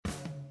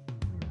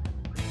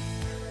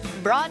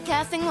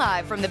Broadcasting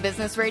live from the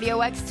Business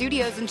Radio X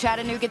studios in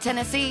Chattanooga,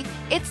 Tennessee,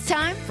 it's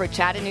time for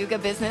Chattanooga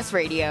Business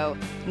Radio.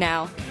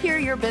 Now, here are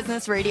your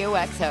Business Radio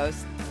X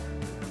hosts.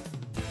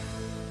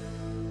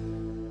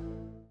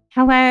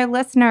 Hello,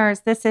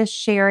 listeners. This is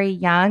Sherry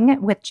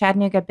Young with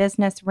Chattanooga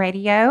Business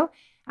Radio.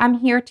 I'm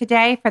here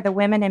today for the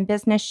Women in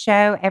Business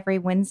Show every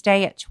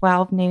Wednesday at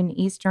 12 noon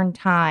Eastern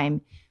Time.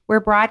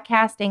 We're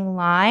broadcasting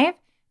live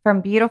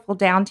from beautiful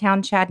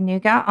downtown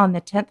Chattanooga on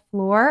the 10th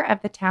floor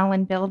of the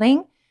Talon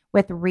Building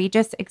with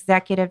Regis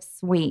Executive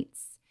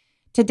Suites.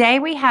 Today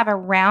we have a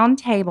round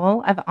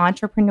table of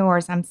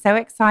entrepreneurs. I'm so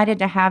excited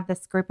to have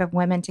this group of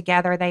women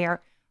together. They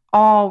are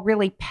all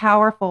really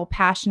powerful,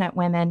 passionate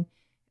women,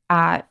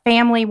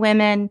 family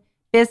women,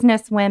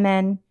 business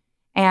women,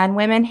 and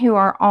women who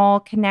are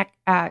all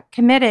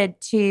committed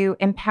to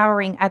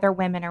empowering other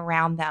women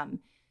around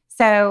them.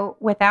 So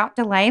without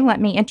delay, let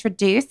me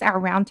introduce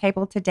our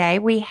roundtable today.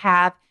 We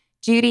have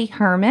Judy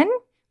Herman.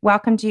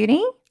 Welcome,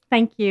 Judy.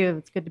 Thank you.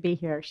 It's good to be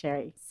here,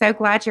 Sherry. So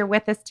glad you're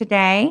with us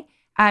today.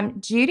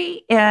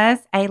 Judy is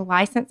a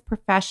licensed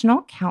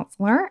professional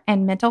counselor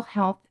and mental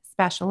health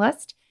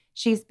specialist.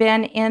 She's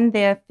been in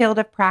the field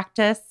of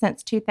practice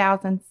since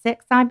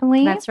 2006, I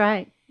believe. That's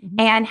right. Mm-hmm.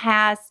 And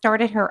has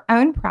started her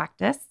own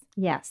practice.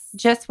 Yes.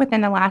 Just within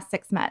the last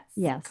 6 months.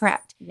 Yes.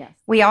 Correct. Yes.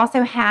 We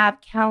also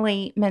have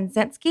Kelly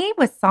Menzinski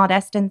with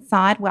Sawdust and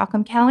Sod.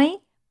 Welcome,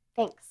 Kelly.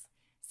 Thanks.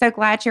 So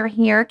glad you're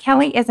here.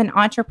 Kelly is an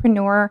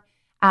entrepreneur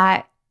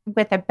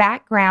with a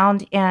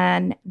background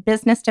in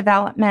business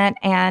development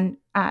and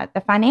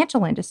the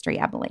financial industry,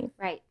 I believe.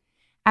 Right.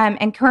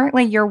 And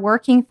currently you're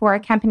working for a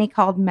company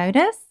called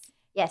Modus.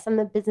 Yes, I'm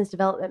the business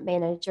development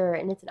manager,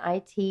 and it's an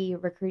IT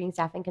recruiting,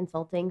 staffing,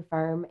 consulting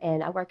firm,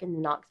 and I work in the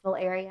Knoxville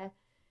area,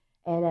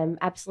 and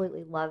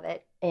absolutely love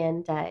it.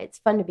 And it's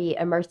fun to be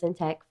immersed in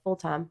tech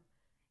full-time,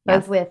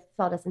 both with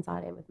Sawdust and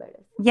Sod and with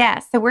Modus.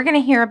 Yes, so we're going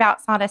to hear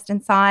about Sawdust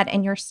and Sod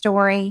and your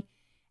story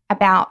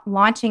about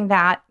launching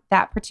that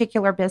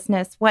particular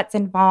business, what's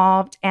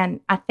involved. And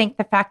I think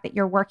the fact that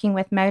you're working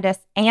with Modus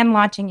and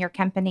launching your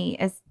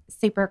company is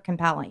super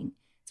compelling.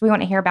 So we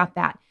want to hear about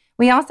that.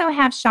 We also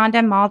have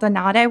Shonda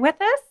Maldonado with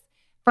us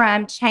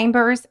from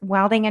Chambers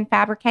Welding and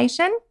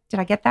Fabrication. Did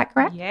I get that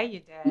correct? Yeah, you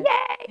did.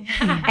 Yay!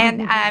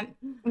 And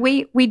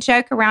we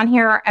joke around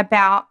here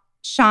about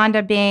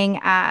Shonda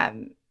being,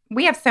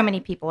 we have so many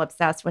people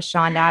obsessed with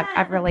Shonda.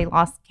 I've really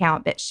lost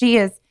count, but she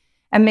is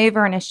a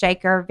mover and a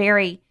shaker,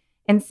 very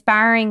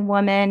inspiring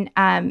woman.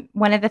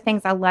 One of the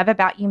things I love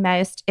about you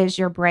most is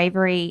your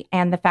bravery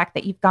and the fact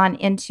that you've gone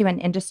into an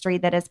industry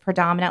that is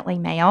predominantly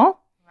male.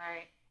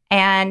 Right.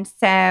 And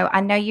so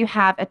I know you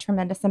have a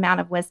tremendous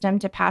amount of wisdom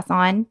to pass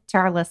on to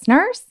our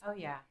listeners. Oh,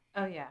 yeah.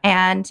 Oh, yeah.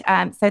 And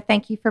so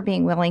thank you for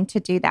being willing to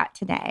do that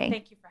today.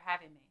 Thank you for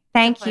having me.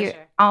 Thank you,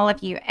 all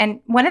of you. And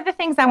one of the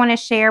things I want to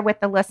share with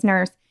the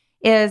listeners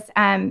is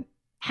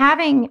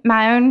having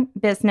my own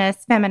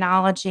business,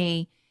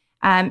 Feminology,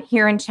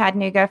 here in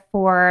Chattanooga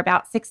for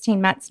about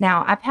 16 months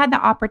now. I've had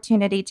the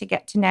opportunity to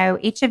get to know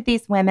each of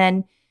these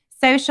women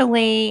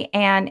socially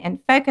and in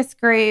focus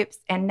groups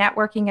and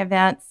networking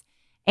events.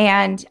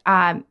 And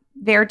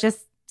they're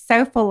just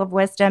so full of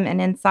wisdom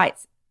and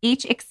insights.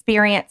 Each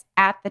experience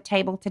at the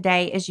table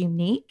today is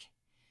unique.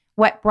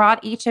 What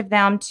brought each of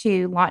them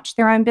to launch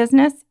their own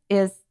business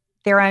is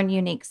their own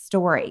unique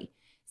story.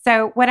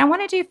 So what I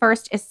want to do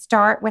first is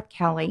start with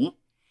Kelly.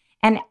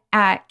 And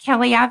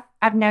Kelly,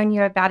 I've known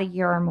you about a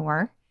year or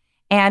more.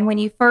 And when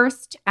you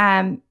first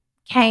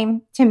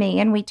came to me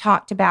and we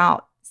talked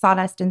about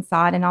Sawdust and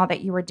Sod and all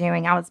that you were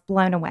doing, I was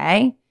blown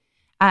away.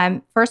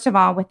 First of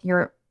all, with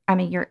you're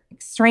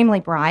extremely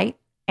bright,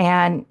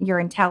 and your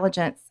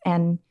intelligence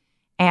and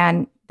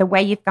the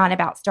way you've gone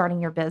about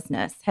starting your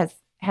business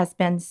has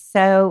been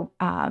so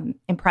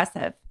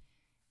impressive.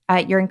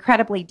 You're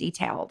incredibly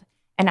detailed,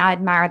 and I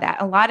admire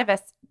that. A lot of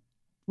us,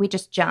 we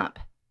just jump,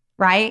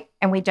 right?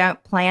 And we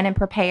don't plan and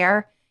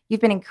prepare. You've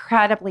been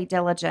incredibly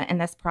diligent in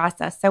this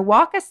process. So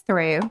walk us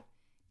through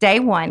day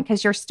one,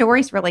 because your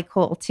story's really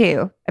cool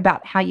too,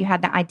 about how you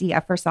had the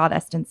idea for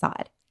Sawdust and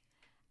Sod.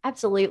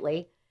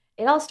 Absolutely.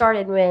 It all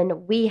started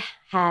when we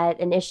had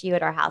an issue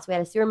at our house. We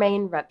had a sewer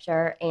main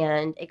rupture,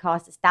 and it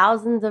cost us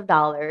thousands of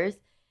dollars.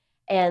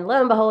 And lo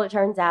and behold, it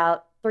turns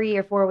out 3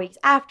 or 4 weeks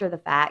after the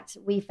fact,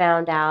 we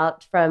found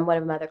out from one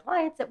of my other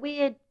clients that we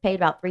had paid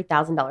about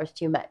 $3,000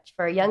 too much.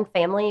 For a young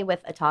family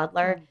with a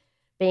toddler,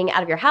 being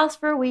out of your house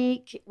for a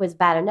week was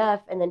bad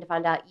enough. And then to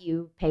find out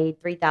you paid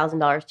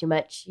 $3,000 too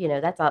much,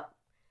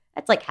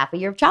 that's like half a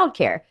year of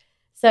childcare.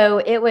 So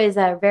it was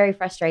very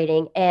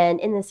frustrating.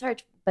 And in the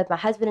search, both my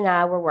husband and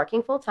I were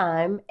working full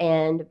time,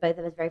 and both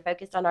of us very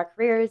focused on our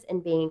careers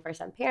and being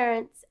first-time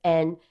parents,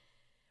 and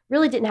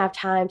really didn't have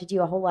time to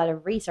do a whole lot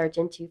of research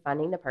into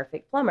finding the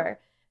perfect plumber.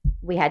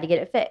 We had to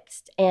get it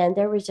fixed. And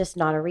there was just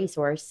not a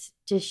resource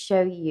to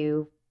show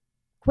you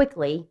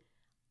quickly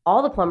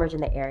all the plumbers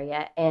in the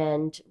area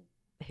and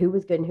who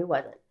was good and who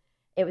wasn't.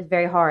 It was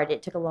very hard.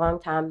 It took a long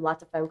time,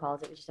 lots of phone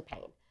calls. It was just a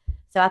pain.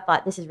 So I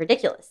thought, this is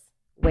ridiculous.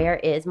 Where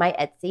is my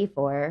Etsy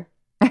for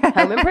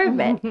home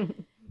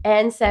improvement?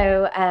 And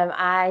so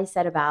I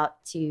set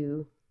about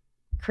to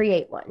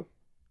create one.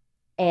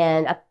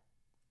 And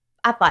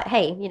I thought,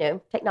 hey,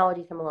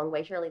 technology's come a long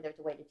way. Surely there's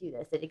a way to do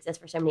this. It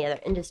exists for so many other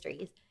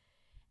industries.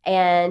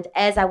 And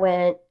as I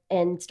went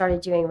and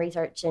started doing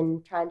research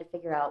and trying to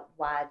figure out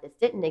why this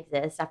didn't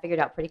exist, I figured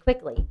out pretty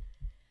quickly.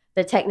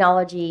 The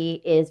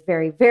technology is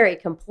very, very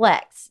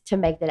complex to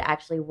make that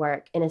actually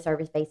work in a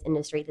service-based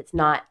industry that's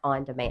not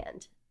on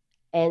demand.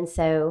 And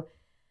so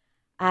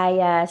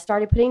I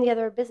started putting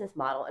together a business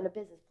model and a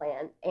business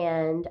plan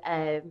and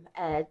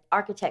an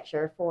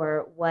architecture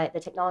for what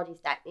the technology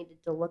stack needed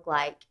to look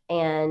like,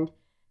 and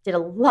did a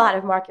lot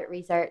of market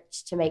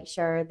research to make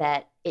sure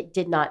that it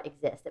did not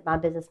exist, that my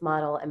business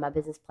model and my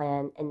business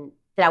plan, and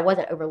that I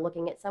wasn't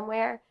overlooking it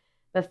somewhere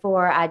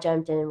before I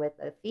jumped in with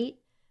both feet.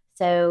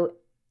 So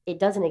it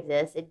doesn't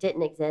exist. It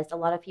didn't exist. A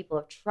lot of people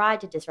have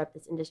tried to disrupt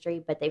this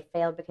industry, but they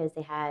failed because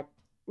they had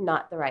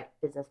not the right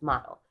business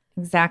model.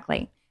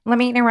 Exactly. Let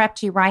me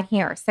interrupt you right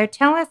here. So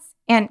tell us,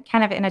 and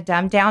kind of in a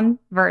dumbed down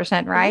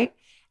version, right?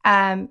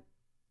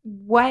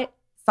 What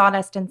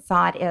Sawdust and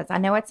Sod is. I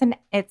know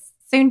it's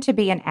soon to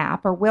be an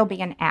app, or will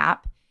be an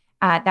app.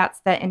 That's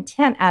the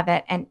intent of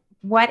it. And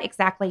what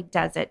exactly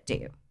does it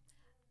do?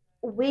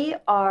 We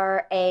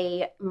are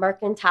a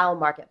mercantile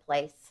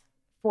marketplace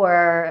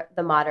for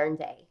the modern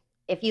day.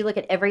 If you look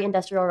at every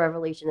industrial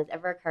revolution that's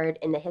ever occurred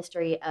in the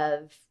history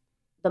of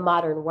the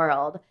modern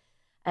world,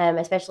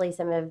 especially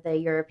some of the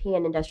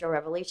European industrial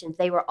revolutions,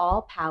 they were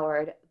all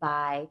powered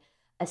by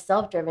a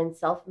self-driven,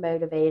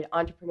 self-motivated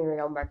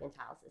entrepreneurial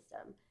mercantile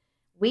system.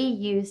 We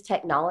use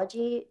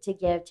technology to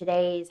give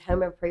today's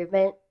home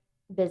improvement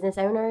business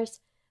owners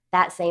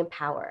that same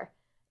power.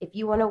 If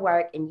you want to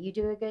work and you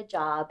do a good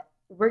job,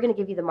 we're going to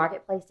give you the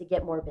marketplace to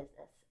get more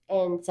business.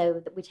 And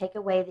so we take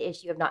away the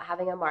issue of not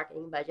having a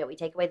marketing budget. We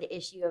take away the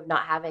issue of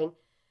not having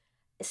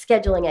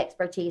scheduling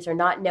expertise or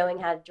not knowing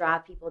how to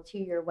drive people to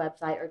your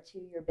website or to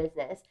your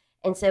business.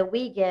 And so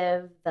we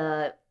give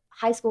the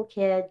high school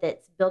kid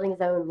that's building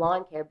his own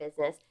lawn care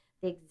business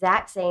the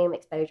exact same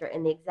exposure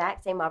and the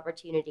exact same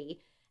opportunity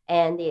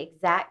and the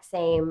exact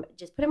same,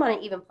 just put him on an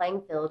even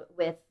playing field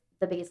with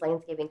the biggest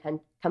landscaping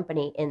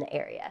company in the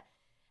area.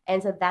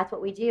 And so that's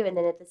what we do. And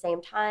then at the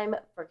same time,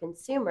 for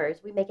consumers,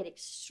 we make it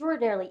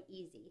extraordinarily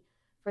easy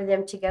for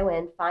them to go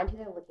in, find who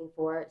they're looking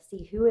for,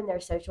 see who in their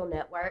social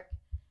network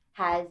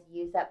has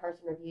used that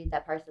person, reviewed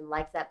that person,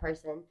 likes that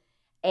person,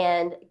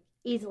 and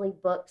easily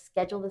book,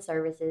 schedule the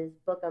services,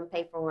 book them,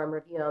 pay for them,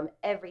 review them,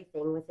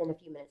 everything within a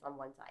few minutes on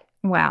one site.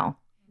 Wow.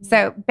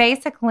 So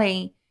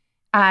basically,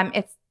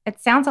 it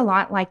sounds a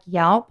lot like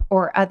Yelp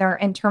or other,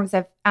 in terms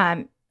of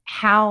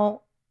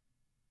how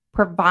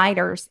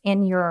providers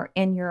in your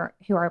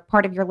who are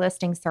part of your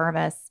listing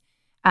service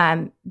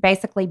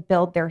basically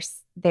build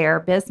their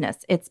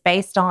business. It's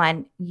based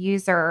on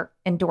user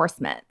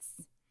endorsements,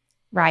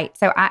 right?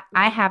 So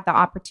I have the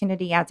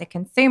opportunity as a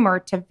consumer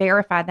to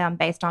verify them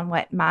based on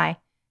what my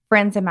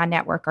friends in my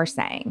network are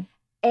saying.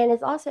 And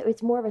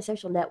it's more of a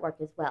social network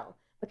as well,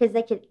 because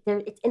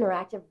it's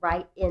interactive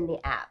right in the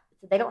app.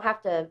 So they don't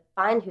have to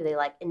find who they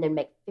like and then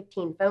make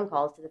 15 phone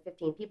calls to the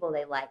 15 people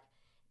they like.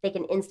 They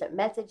can instant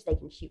message, they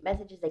can shoot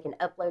messages, they can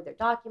upload their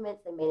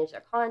documents, they manage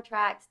their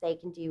contracts, they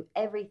can do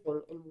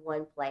everything in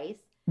one place.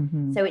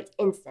 Mm-hmm. So it's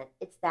instant.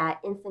 It's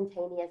that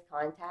instantaneous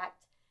contact,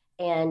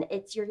 and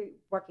you're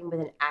working with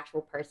an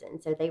actual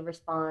person. So they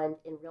respond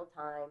in real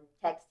time,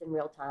 text in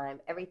real time,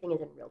 everything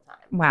is in real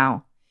time.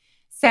 Wow.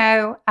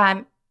 So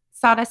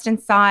Sawdust and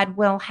Sod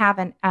will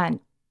have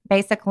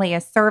basically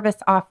a service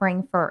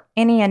offering for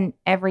any and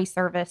every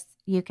service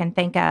you can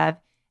think of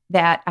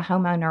that a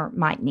homeowner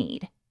might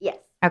need. Yes.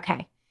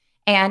 Okay.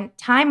 And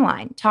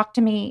timeline. Talk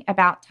to me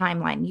about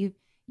timeline.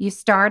 You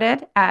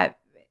started,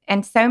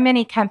 and so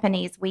many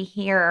companies we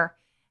hear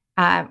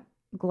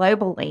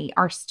globally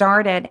are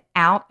started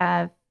out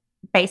of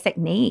basic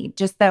need,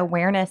 just the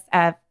awareness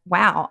of,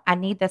 wow, I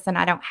need this and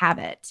I don't have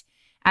it.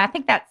 I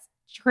think that's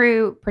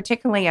true,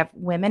 particularly of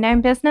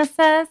women-owned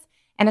businesses,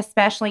 and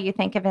especially you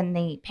think of in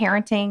the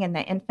parenting and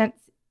the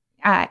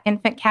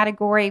infant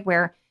category,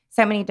 where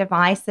so many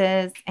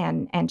devices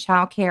and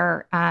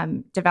childcare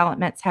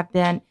developments have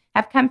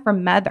come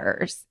from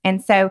mothers.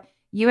 And so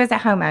you as a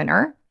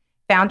homeowner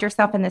found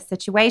yourself in this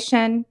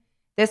situation.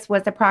 This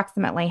was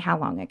approximately how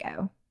long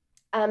ago?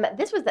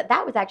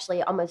 That was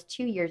actually almost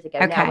 2 years ago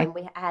now, when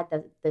we had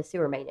the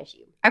sewer main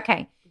issue.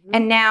 Okay. Mm-hmm.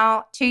 And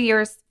now 2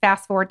 years,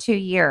 fast forward 2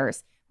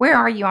 years, where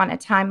are you on a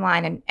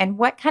timeline, and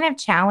what kind of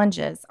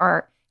challenges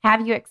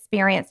have you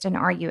experienced and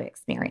are you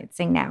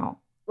experiencing now?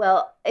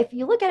 Well, if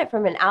you look at it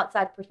from an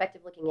outside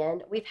perspective looking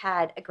in, we've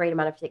had a great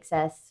amount of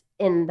success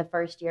in the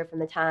first year from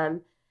the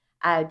time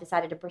I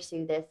decided to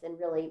pursue this and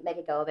really make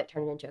a go of it,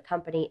 turn it into a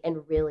company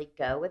and really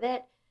go with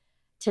it.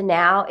 To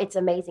now, it's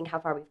amazing how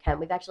far we've come.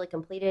 We've actually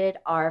completed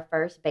our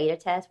first beta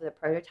test with a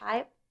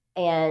prototype,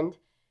 and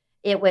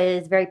it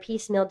was very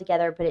piecemeal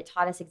together, but it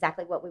taught us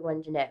exactly what we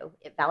wanted to know.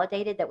 It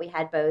validated that we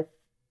had both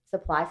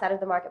supply side of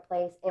the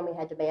marketplace and we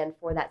had demand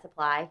for that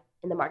supply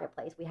in the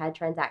marketplace. We had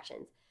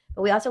transactions,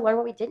 but we also learned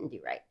what we didn't do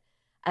right.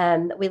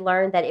 We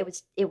learned that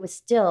it was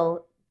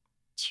still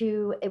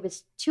too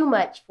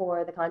much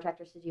for the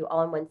contractors to do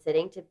all in one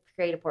sitting to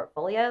create a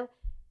portfolio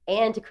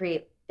and to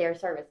create their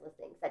service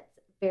listings. That's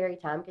very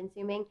time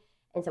consuming.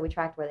 And so we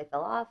tracked where they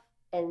fell off,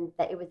 and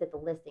that it was at the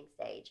listing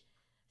stage.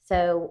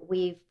 So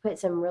we've put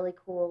some really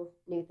cool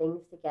new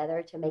things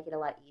together to make it a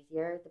lot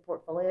easier. The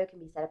portfolio can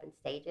be set up in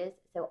stages.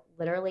 So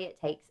literally it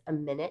takes a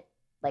minute,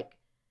 like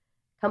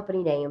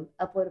company name,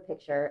 upload a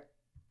picture,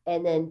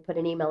 and then put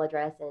an email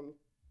address, and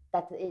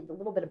that's a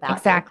little bit about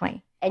Exactly.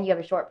 you. And you have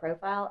a short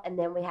profile, and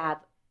then we have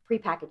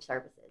prepackaged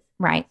services.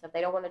 Right. So if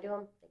they don't want to do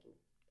them, they can.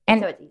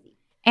 And so it's easy.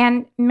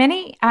 And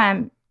many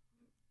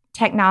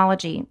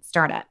technology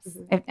startups,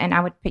 Mm-hmm. and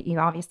I would put you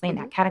obviously in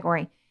that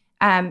category,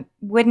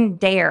 wouldn't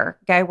dare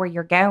go where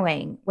you're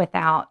going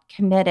without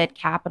committed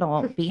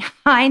capital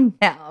behind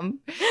them.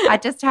 I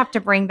just have to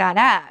bring that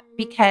up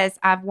because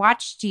I've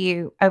watched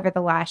you over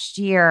the last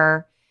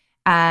year.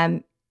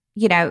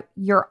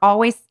 You're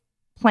always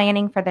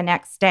planning for the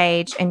next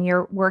stage, and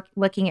you're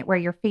looking at where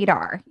your feet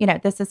are.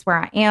 This is where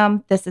I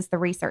am. This is the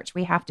research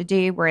we have to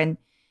do. We're in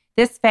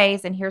this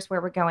phase, and here's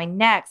where we're going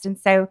next. And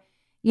so,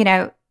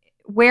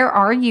 where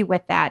are you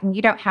with that? And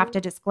you don't have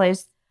to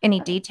disclose any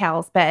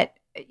details, but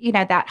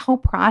that whole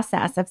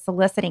process of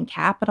soliciting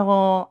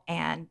capital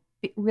and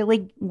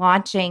really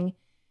launching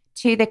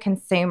to the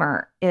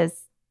consumer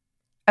is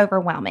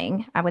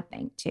overwhelming, I would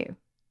think, too.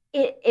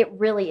 It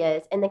really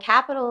is. And the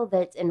capital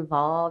that's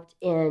involved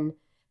in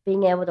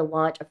being able to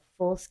launch a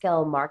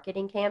full-scale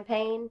marketing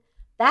campaign,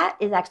 that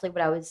is actually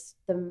what I was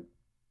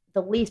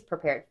the least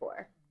prepared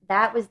for.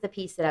 That was the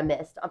piece that I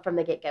missed from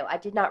the get-go. I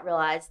did not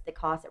realize the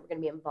costs that were going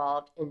to be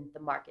involved in the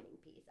marketing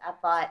piece. I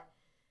thought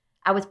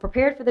I was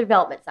prepared for the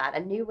development side. I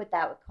knew what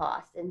that would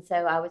cost. And so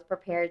I was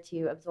prepared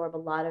to absorb a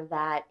lot of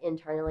that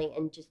internally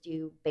and just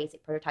do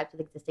basic prototypes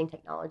with existing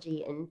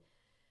technology and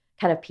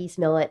kind of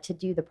piecemeal it to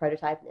do the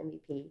prototype and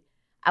MVP.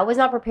 I was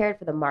not prepared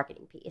for the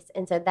marketing piece.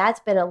 And so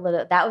that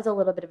was a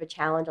little bit of a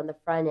challenge on the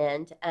front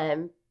end.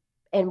 And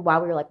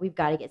while we were like, we've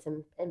got to get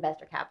some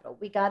investor capital,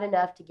 we got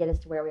enough to get us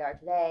to where we are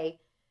today.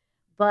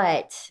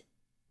 But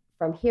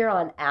from here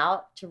on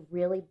out, to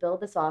really build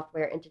the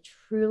software and to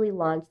truly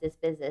launch this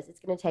business, it's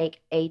going to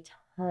take a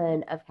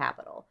ton of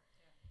capital.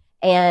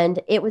 And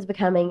it was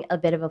becoming a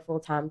bit of a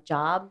full-time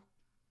job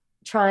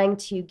trying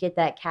to get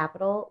that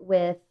capital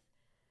with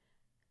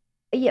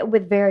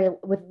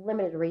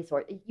limited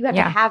resources. You have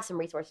to have some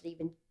resources to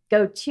even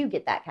go to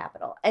get that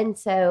capital. And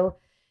so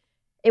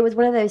it was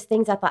one of those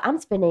things I thought, I'm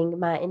spending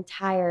my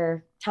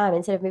entire time,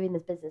 instead of moving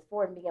this business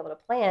forward and being able to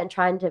plan,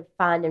 trying to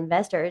find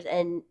investors.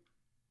 And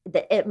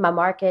my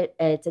market,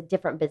 it's a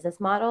different business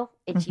model.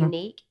 It's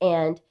unique.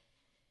 And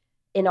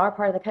in our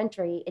part of the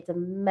country, it's a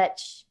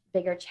much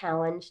bigger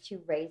challenge to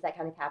raise that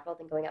kind of capital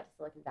than going out to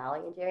Silicon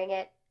Valley and doing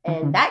it.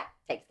 And that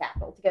takes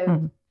capital to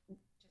go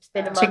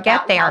spend a month to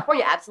get out there. in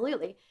California.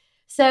 Absolutely.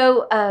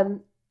 So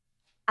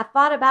I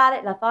thought about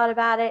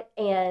it.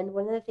 And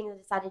one of the things I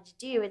decided to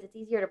do is it's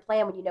easier to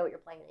plan when you know what you're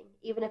planning,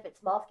 even if it's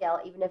small scale,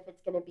 even if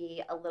it's going to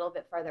be a little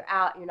bit further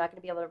out. You're not going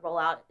to be able to roll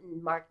out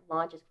and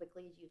launch as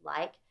quickly as you'd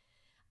like.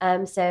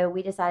 So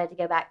we decided to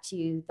go back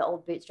to the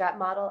old bootstrap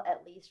model,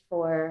 at least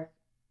for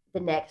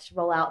the next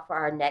rollout for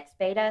our next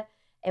beta.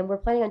 And we're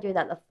planning on doing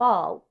that in the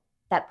fall.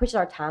 That pushes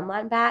our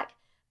timeline back.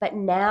 But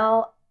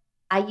now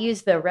I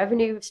use the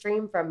revenue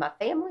stream from my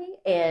family,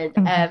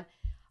 and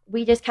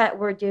we just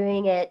we're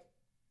doing it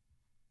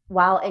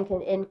while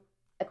in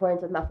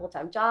accordance with my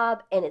full-time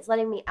job. And it's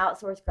letting me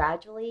outsource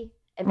gradually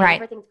and pay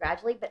for things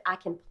gradually. But I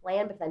can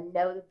plan because I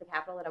know the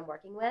capital that I'm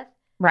working with.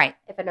 Right.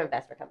 If an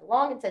investor comes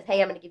along and says, hey,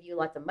 I'm going to give you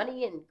lots of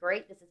money and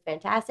great, this is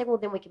fantastic, well,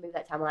 then we can move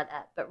that timeline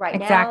up. But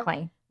now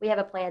we have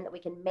a plan that we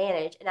can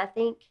manage. And I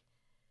think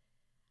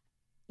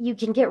you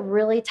can get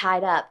really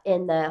tied up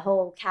in the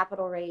whole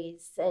capital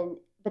raise,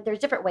 but there's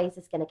different ways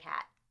it's going to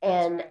cat.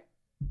 And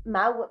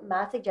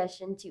my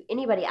suggestion to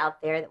anybody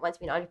out there that wants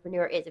to be an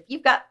entrepreneur is if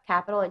you've got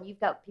capital and you've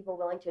got people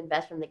willing to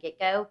invest from the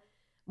get-go,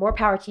 more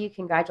power to you.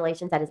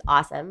 Congratulations. That is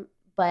awesome.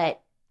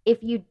 But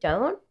if you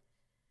don't,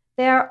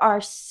 there are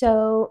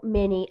so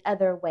many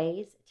other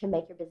ways to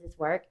make your business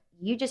work.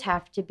 You just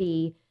have to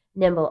be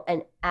nimble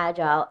and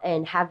agile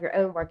and have your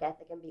own work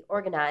ethic and be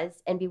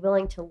organized and be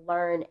willing to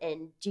learn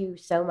and do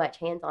so much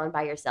hands-on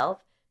by yourself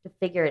to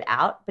figure it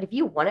out. But if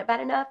you want it bad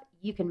enough,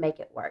 you can make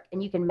it work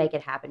and you can make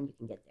it happen. You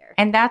can get there.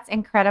 And that's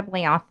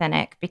incredibly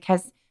authentic,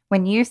 because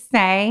when you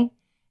say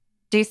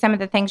do some of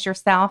the things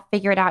yourself,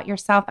 figure it out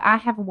yourself, I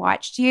have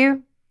watched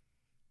you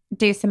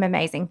do some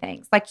amazing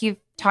things. Like you've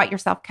taught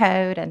yourself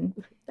code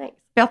and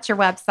built your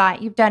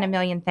website. You've done a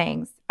million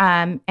things.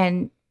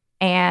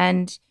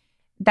 And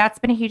that's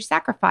been a huge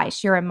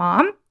sacrifice. You're a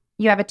mom.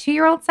 You have a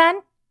 2-year-old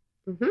son.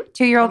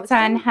 2-year-old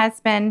son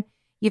husband.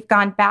 You've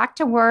gone back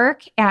to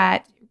work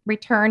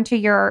return to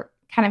your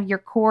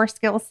core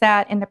skill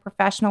set in the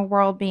professional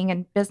world, being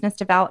in business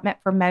development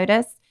for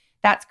Modus.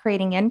 That's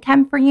creating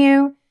income for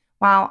you.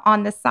 While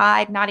on the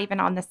side, not even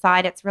on the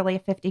side, it's really a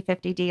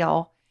 50-50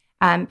 deal.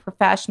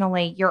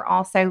 Professionally, you're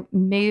also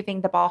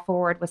moving the ball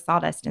forward with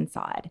Sawdust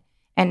Inside.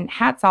 And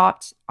hats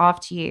off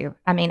to you.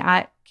 I mean,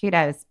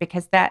 kudos,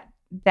 because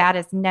that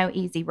is no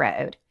easy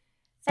road.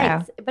 So,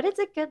 Thanks. But it's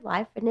a good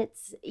life, and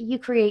you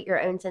create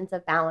your own sense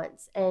of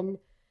balance. And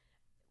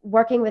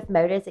working with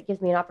Modus, it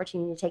gives me an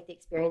opportunity to take the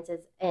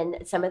experiences and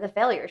some of the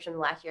failures from the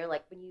last year.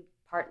 Like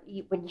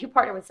when you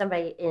partner with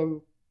somebody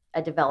in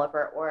a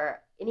developer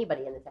or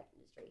anybody in the tech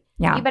industry,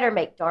 you better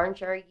make darn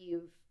sure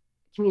you've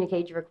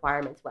communicated your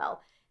requirements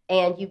well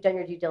and you've done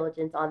your due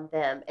diligence on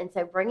them. And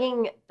so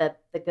bringing the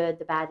good,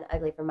 the bad, and the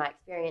ugly from my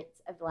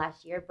experience of the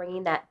last year,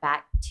 bringing that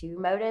back to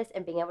Modus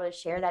and being able to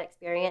share that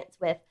experience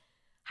with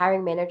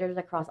hiring managers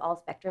across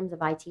all spectrums of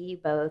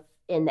IT, both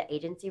in the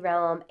agency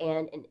realm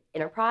and in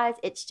enterprise,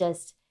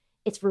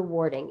 it's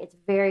rewarding. It's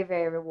very,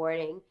 very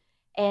rewarding.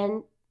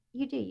 And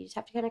you just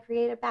have to kind of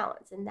create a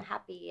balance and the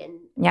happy and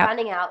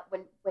finding out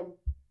when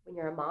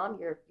you're a mom,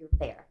 you're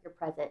there, you're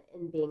present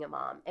in being a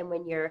mom. And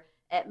when you're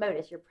at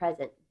Modus, you're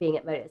present being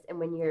at Modus. And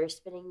when you're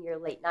spending your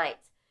late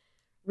nights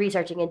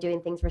researching and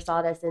doing things for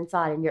Sawdust and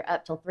Sod and you're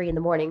up till 3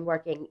 a.m.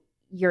 working,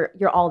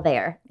 you're all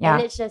there. Yeah.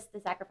 And it's just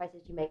the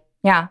sacrifices you make.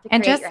 Yeah.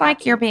 And just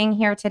like you're being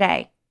here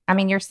today. I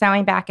mean, you're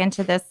sewing back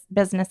into this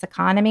business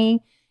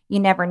economy. You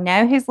never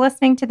know who's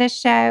listening to this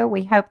show.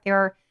 We hope there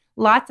are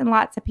lots and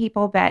lots of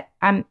people, but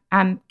I'm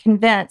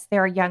convinced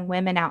there are young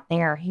women out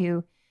there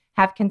who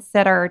have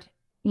considered,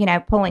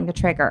 pulling the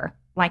trigger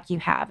like you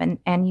have,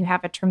 and you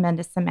have a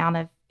tremendous amount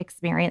of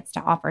experience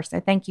to offer. So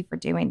thank you for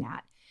doing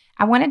that.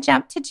 I want to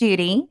jump to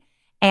Judy.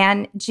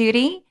 And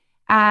Judy,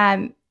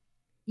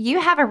 you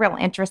have a real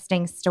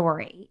interesting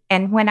story.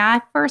 And when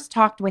I first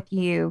talked with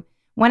you,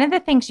 one of the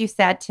things you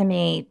said to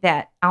me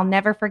that I'll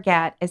never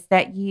forget is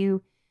that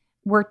you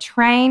were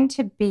trained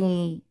to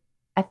be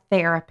a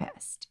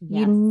therapist.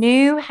 Yes. You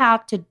knew how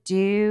to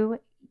do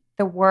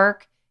the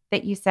work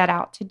that you set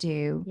out to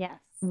do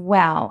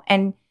well.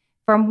 And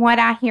from what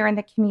I hear in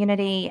the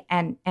community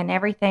and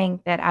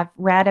everything that I've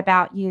read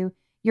about you,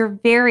 you're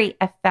very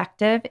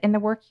effective in the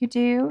work you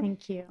do.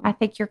 Thank you. I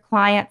think your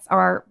clients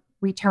are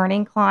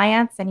returning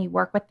clients and you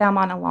work with them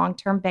on a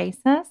long-term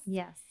basis.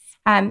 Yes.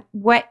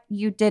 What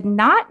you did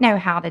not know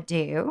how to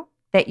do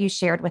that you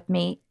shared with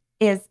me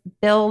is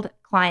build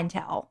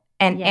clientele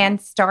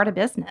and start a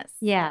business.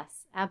 Yes,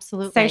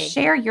 absolutely. So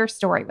share your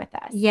story with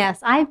us. Yes,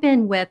 I've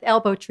been with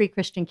Elbow Tree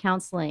Christian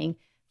Counseling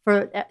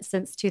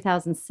since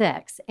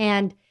 2006,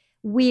 and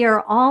we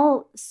are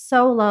all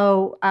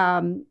solo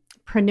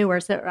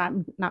preneurs.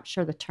 I'm not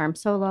sure the term.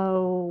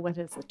 Solo, what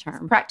is the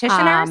term?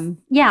 Practitioners?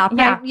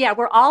 Yeah.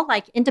 We're all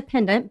like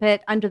independent,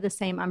 but under the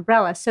same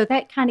umbrella. So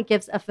that kind of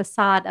gives a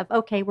facade of,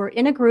 okay, we're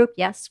in a group.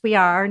 Yes, we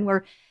are, and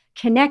we're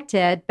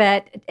connected.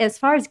 But as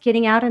far as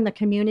getting out in the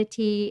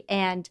community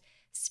and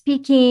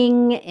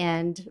speaking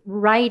and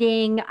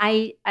writing,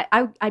 I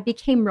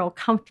became real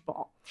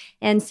comfortable.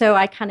 And so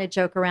I kind of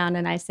joke around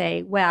and I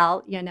say,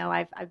 well,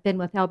 I've been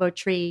with Elbow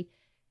Tree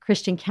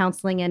Christian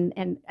Counseling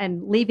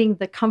and leaving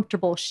the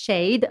comfortable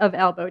shade of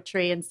Elbow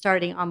Tree and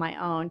starting on my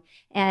own.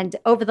 And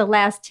over the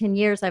last 10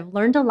 years, I've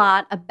learned a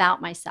lot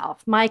about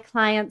myself. My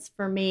clients,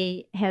 for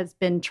me, has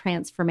been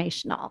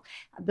transformational.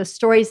 The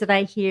stories that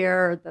I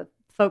hear, the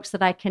folks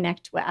that I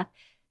connect with.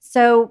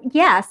 So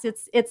yes,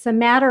 it's a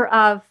matter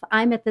of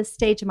I'm at this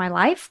stage of my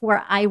life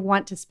where I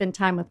want to spend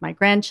time with my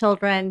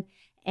grandchildren,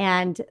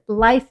 and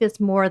life is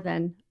more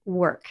than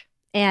work.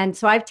 And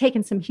so I've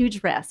taken some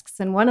huge risks.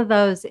 And one of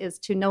those is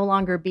to no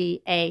longer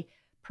be a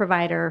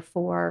provider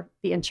for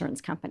the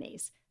insurance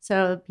companies.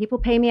 So people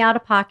pay me out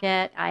of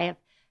pocket. I have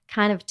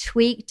kind of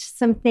tweaked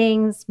some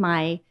things.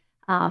 My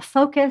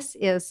focus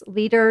is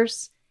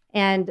leaders.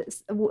 And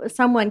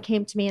someone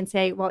came to me and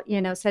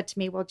said to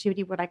me, well,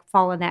 Judy, would I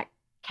fall in that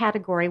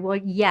category? Well,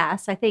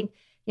 yes, I think,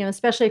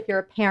 especially if you're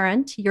a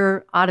parent,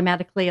 you're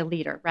automatically a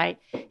leader, right?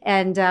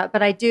 And,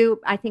 but I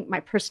think my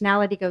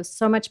personality goes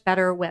so much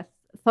better with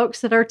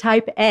folks that are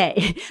type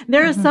A.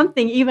 There is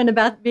something even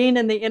about being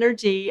in the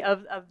energy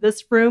of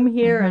this room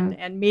here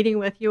and meeting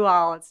with you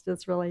all. It's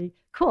just really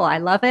cool. I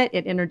love it.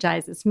 It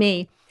energizes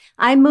me.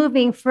 I'm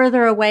moving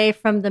further away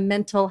from the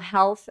mental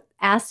health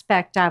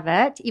aspect of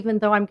it, even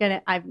though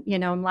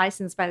I'm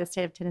licensed by the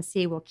state of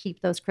Tennessee, we'll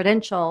keep those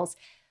credentials.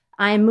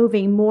 I'm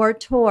moving more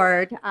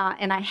toward,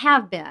 and I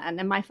have been,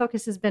 and my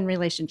focus has been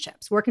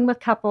relationships, working with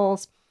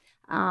couples,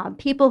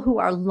 people who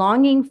are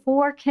longing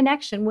for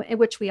connection,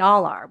 which we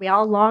all are. We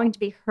all long to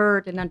be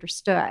heard and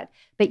understood,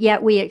 but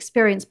yet we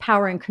experience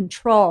power and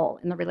control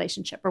in the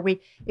relationship, or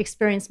we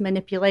experience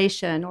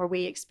manipulation, or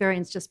we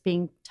experience just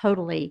being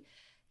totally,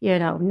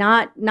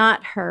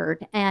 not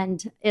heard.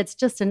 And it's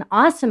just an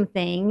awesome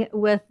thing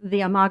with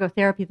the Imago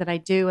therapy that I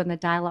do and the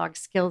dialogue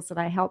skills that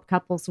I help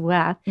couples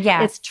with.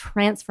 Yes. It's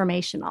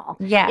transformational.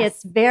 Yes.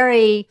 It's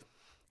very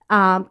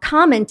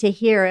common to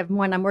hear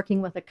when I'm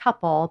working with a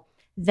couple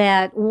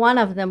that one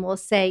of them will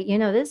say,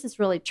 this is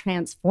really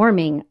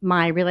transforming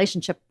my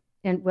relationship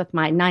with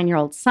my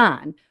 9-year-old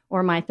son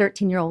or my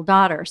 13-year-old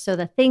daughter. So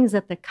the things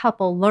that the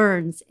couple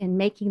learns in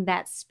making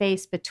that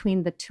space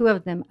between the two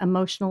of them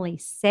emotionally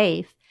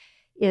safe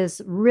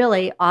is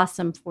really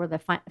awesome for the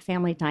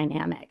family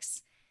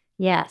dynamics.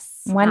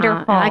 Yes.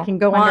 Wonderful. And I can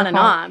go on and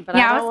on, but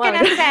yeah, I was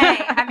going to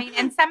say, I mean,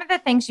 and some of the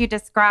things you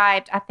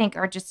described, I think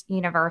are just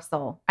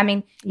universal. I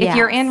mean, if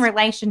you're in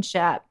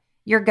relationship,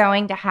 you're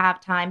going to have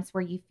times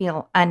where you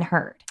feel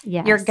unheard.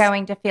 Yes. You're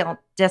going to feel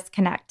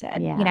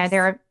disconnected. Yes. You know,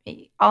 there are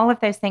all of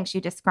those things you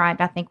described,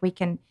 I think we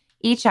can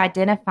each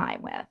identify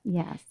with.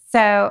 Yes.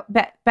 So,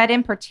 but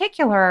in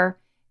particular,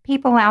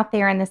 people out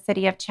there in the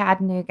city of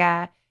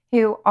Chattanooga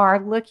who are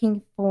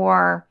looking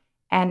for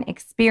an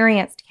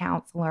experienced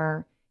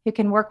counselor who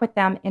can work with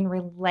them in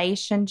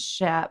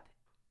relationship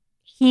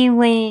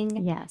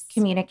healing, yes,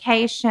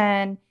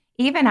 communication,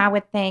 even I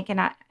would think,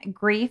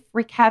 grief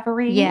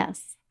recovery,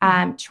 yes,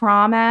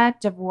 trauma,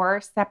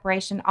 divorce,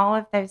 separation, all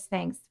of those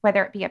things,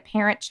 whether it be a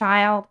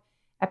parent-child,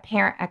 a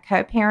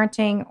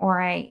co-parenting,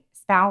 or a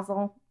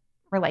spousal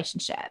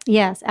relationship.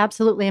 Yes,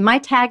 absolutely. And my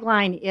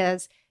tagline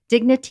is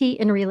dignity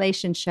in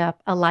relationship,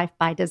 a life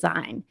by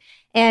design.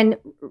 And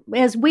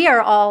as we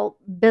are all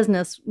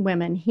business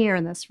women here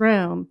in this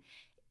room,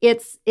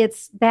 it's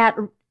that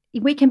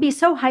we can be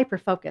so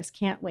hyper-focused,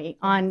 can't we,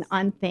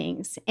 on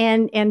things.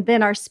 And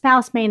then our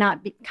spouse may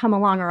not come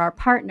along, or our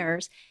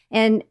partners.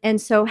 And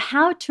so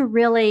how to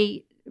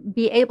really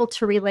be able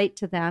to relate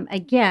to them,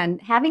 again,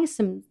 having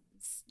some,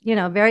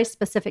 very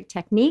specific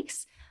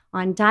techniques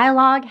on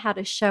dialogue, how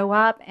to show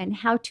up, and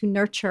how to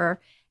nurture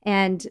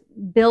and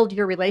build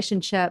your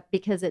relationship,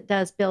 because it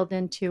does build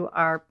into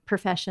our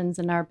professions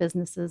and our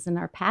businesses and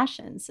our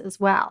passions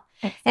as well.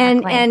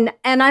 Exactly.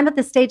 And I'm at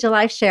the stage of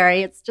life,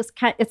 Sherry. It's just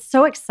it's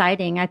so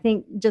exciting. I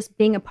think just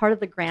being a part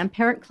of the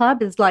grandparent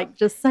club is like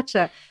just such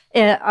a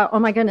oh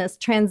my goodness,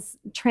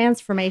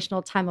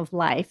 transformational time of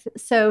life.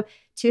 So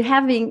to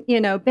having,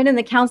 been in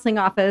the counseling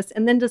office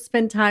and then to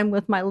spend time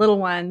with my little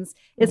ones,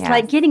 it's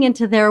like getting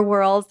into their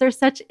worlds. They're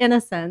such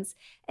innocence.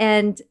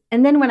 And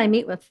then when I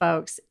meet with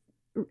folks,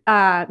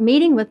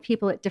 meeting with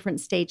people at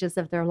different stages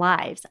of their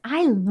lives,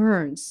 I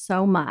learn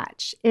so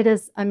much. It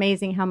is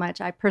amazing how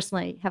much I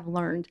personally have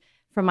learned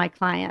from my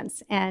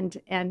clients.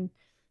 And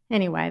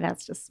anyway,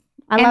 that's just,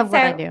 I love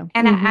what I do.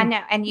 And I know,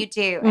 and you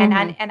do. And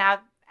I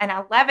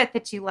love it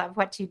that you love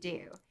what you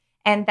do.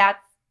 And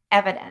that's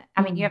evident.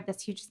 I mean, you have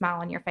this huge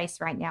smile on your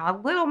face right now, a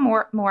little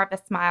more of a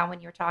smile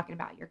when you're talking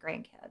about your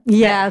grandkids.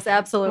 Yes,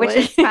 absolutely. Which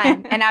is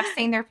fun. And I've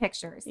seen their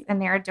pictures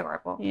and they're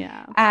adorable.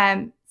 Yeah.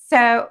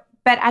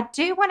 But I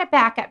do want to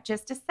back up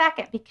just a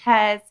second,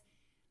 because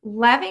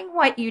loving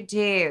what you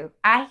do,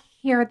 I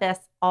hear this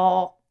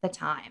all the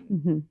time.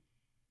 Mm-hmm.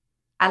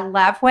 I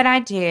love what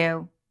I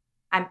do.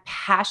 I'm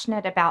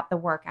passionate about the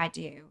work I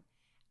do.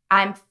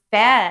 I'm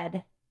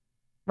fed,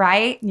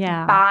 right?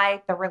 Yeah.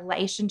 By the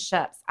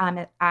relationships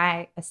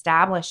I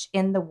establish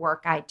in the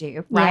work I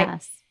do, right?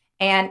 Yes.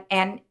 And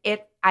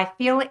I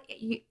feel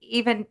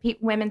even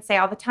women say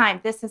all the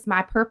time, this is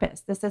my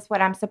purpose. This is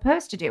what I'm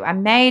supposed to do.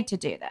 I'm made to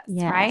do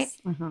this, right?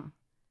 Uh-huh.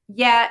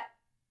 Yet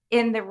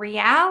in the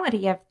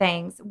reality of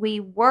things, we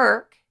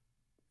work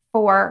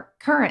for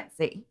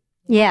currency.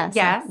 Yes.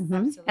 Yes.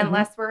 Mm-hmm.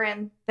 Unless we're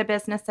in the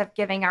business of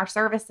giving our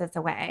services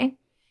away.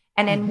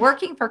 And in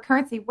working for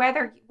currency,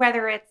 whether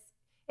it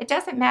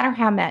doesn't matter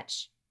how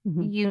much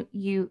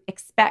you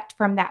expect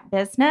from that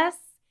business,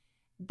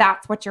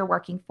 that's what you're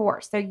working for.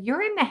 So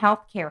you're in the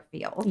healthcare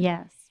field.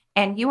 Yes.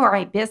 And you are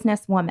a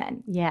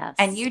businesswoman. Yes.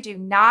 And you do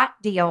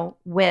not deal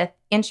with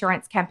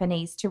insurance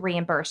companies to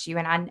reimburse you.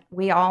 And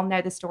we all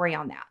know the story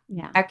on that.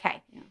 Yeah.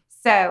 Okay. Yeah.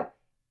 So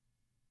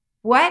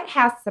what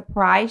has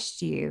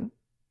surprised you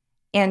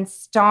in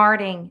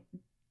starting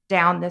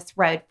down this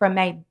road from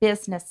a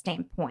business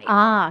standpoint?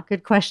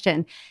 Good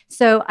question.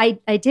 So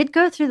I did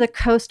go through the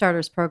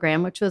Co-Starters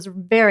program, which was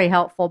very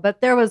helpful, but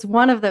there was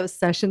one of those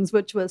sessions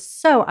which was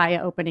so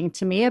eye-opening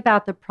to me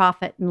about the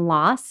profit and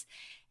loss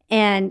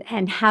and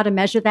how to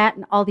measure that,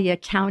 and all the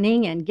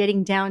accounting and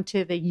getting down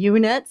to the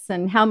units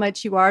and how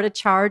much you are to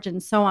charge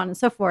and so on and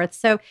so forth.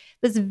 So it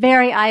was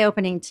very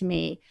eye-opening to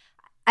me.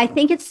 I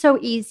think it's so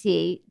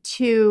easy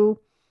to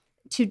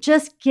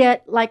just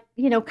get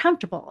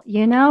comfortable,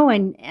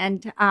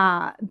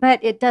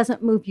 but it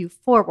doesn't move you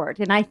forward.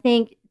 And I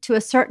think to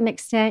a certain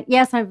extent,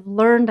 yes, I've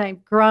learned,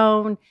 I've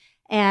grown,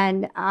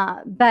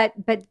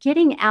 but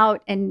getting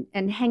out and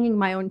hanging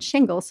my own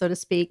shingle, so to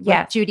speak,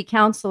 with Judy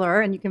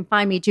Counselor, and you can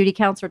find me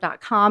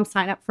judycounselor.com,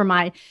 sign up for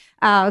my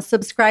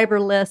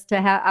subscriber list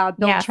to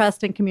build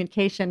trust and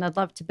communication. I'd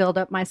love to build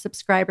up my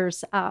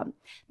subscribers.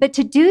 But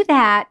to do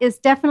that is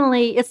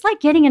definitely, it's like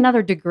getting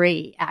another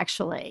degree,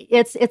 actually.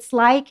 It's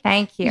like,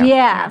 thank you.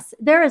 Yes,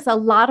 there is a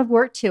lot of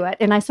work to it.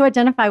 And I so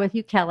identify with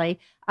you, Kelly.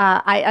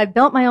 I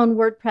built my own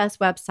WordPress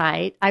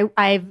website.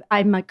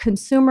 I'm a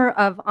consumer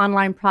of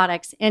online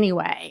products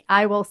anyway.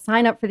 I will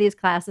sign up for these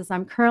classes.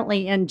 I'm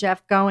currently in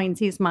Jeff Goings.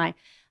 He's my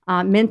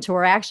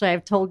mentor. Actually,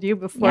 I've told you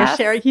before,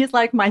 Sherry, he's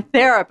like my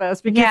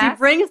therapist, because he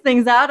brings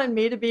things out in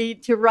me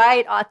to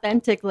write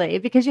authentically,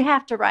 because you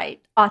have to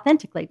write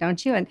authentically,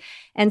 don't you?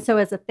 And so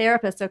as a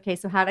therapist, okay,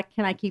 so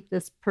can I keep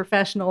this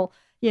professional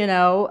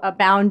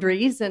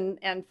boundaries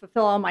and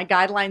fulfill all my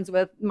guidelines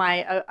with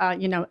my,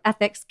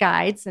 ethics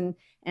guides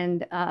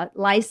and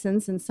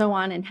license and so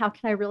on. And how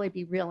can I really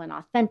be real and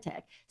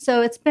authentic?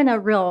 So it's been a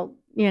real,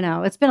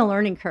 it's been a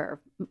learning curve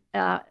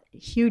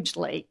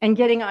hugely. And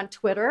getting on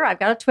Twitter, I've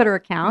got a Twitter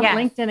account,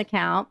 LinkedIn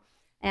account,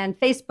 and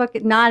Facebook.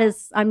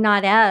 I'm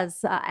not as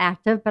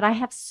active, but I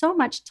have so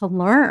much to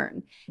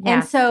learn. Yes.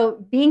 And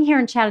so being here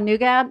in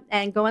Chattanooga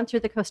and going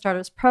through the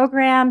Co-Starters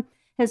program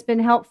has been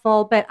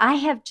helpful. But I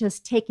have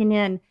just taken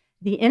in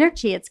the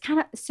energy. It's kind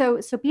of so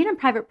being in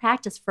private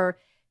practice for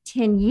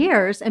 10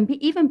 years and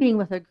even being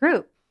with a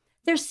group,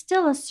 there's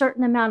still a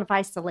certain amount of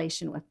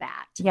isolation with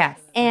that. Yes.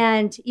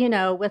 And,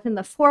 within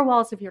the four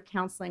walls of your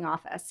counseling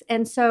office.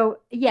 And so,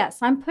 yes,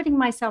 I'm putting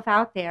myself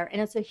out there, and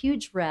it's a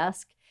huge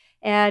risk.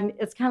 And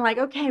it's kind of like,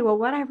 okay, well,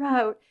 what I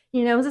wrote,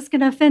 is this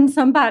going to offend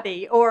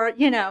somebody? Or,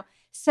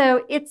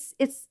 so it's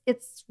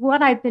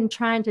what I've been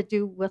trying to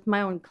do with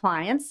my own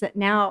clients that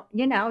now,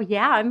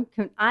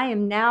 I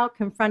am now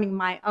confronting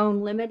my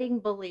own limiting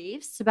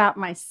beliefs about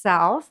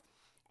myself.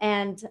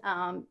 And,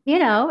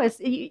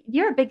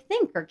 you're a big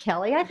thinker,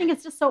 Kelly. I think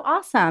it's just so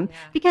awesome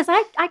because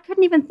I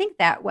couldn't even think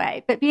that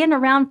way. But being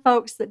around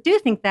folks that do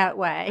think that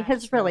way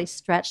has really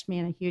stretched me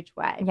in a huge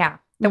way. Yeah.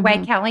 The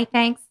way Kelly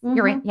thinks,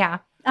 you're in. Yeah.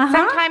 Uh-huh.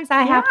 Sometimes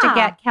I have to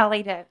get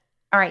Kelly to,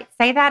 all right,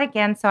 say that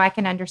again so I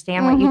can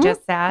understand what you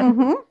just said.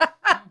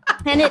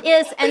 And it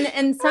is,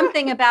 and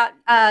something about,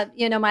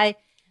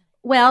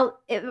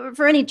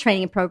 for any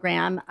training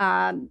program,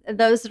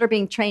 those that are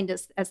being trained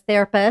as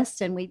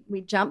therapists, and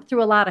we jump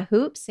through a lot of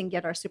hoops and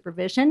get our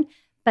supervision,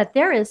 but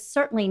there is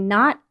certainly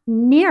not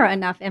near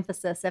enough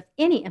emphasis, if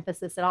any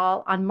emphasis at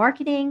all, on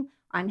marketing,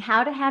 on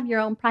how to have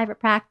your own private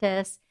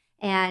practice,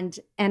 and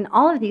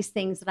all of these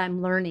things that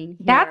I'm learning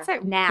here. That's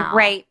a now.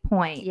 Great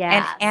point.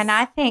 Yes. And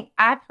I think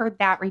I've heard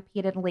that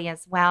repeatedly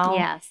as well.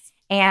 Yes.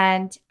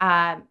 And,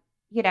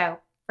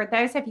 for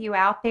those of you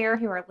out there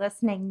who are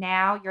listening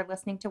now, you're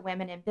listening to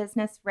Women in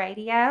Business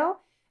Radio,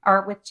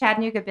 or with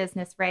Chattanooga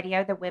Business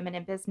Radio, the Women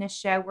in Business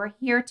show. We're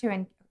here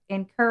to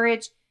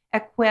encourage,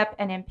 equip,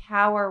 and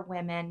empower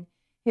women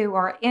who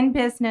are in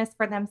business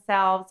for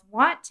themselves,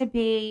 want to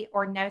be,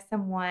 or know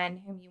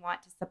someone whom you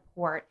want to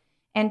support.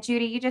 And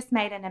Judy, you just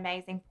made an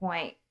amazing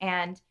point.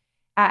 And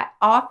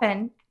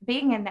often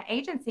being in the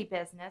agency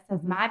business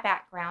as my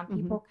background,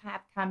 people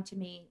have come to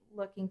me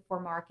looking for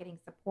marketing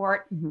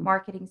support,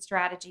 marketing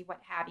strategy, what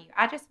have you.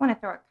 I just want to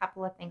throw a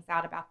couple of things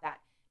out about that.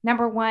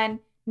 Number one,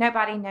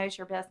 nobody knows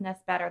your business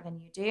better than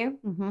you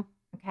do.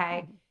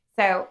 Okay.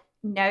 So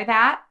know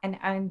that and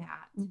own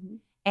that.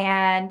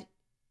 And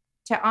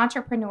to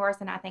entrepreneurs,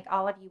 and I think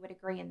all of you would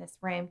agree in this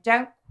room,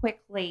 don't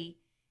quickly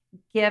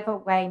give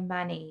away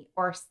money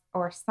or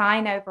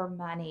sign over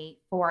money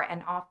for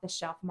an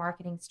off-the-shelf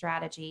marketing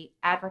strategy,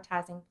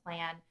 advertising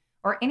plan,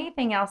 or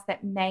anything else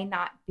that may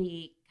not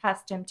be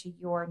custom to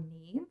your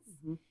needs.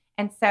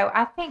 And so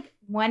I think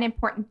one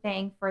important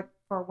thing for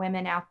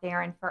women out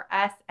there and for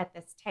us at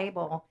this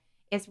table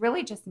is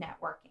really just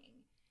networking.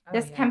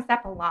 This comes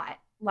up a lot,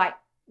 like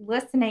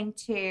listening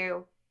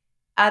to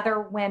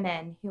other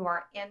women who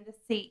are in the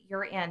seat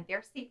you're in.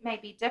 Their seat may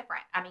be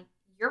different. I mean,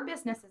 your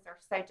businesses are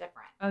so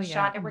different.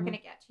 Shonda, we're going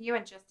to get to you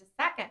in just a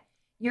second.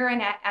 You're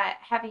in a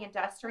heavy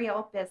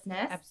industrial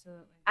business.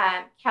 Absolutely.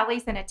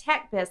 Kelly's in a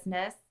tech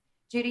business.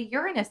 Judy,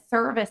 you're in a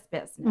service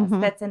business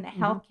that's in the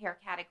healthcare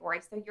category.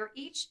 So you're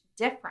each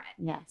different.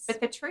 Yes.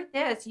 But the truth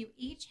is you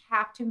each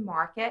have to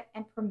market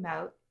and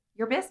promote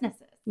your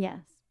businesses. Yes.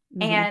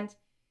 And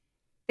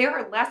there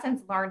are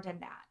lessons learned in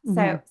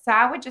that. So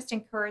I would just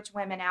encourage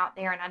women out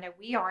there, and I know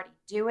we already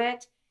do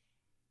it,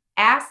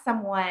 ask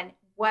someone,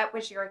 what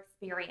was your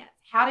experience?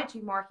 How did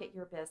you market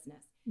your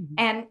business?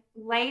 And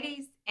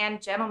ladies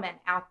and gentlemen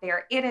out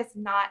there, it is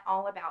not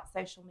all about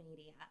social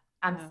media.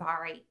 I'm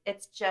sorry.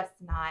 It's just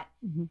not.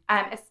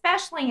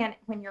 Especially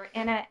when you're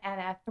in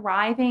a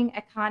thriving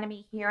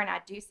economy here. And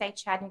I do say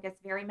Chattanooga is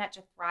very much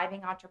a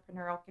thriving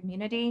entrepreneurial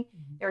community.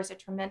 There's a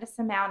tremendous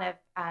amount of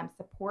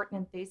support and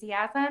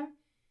enthusiasm.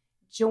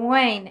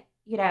 Join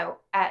your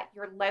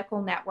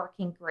local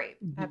networking group.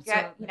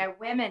 Absolutely.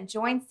 Women,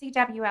 join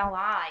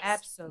CWLI.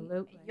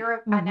 Absolutely.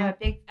 You're, I know, a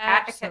big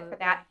advocate for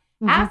that.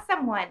 Ask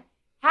someone,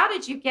 how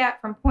did you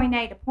get from point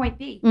A to point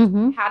B?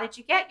 How did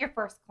you get your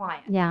first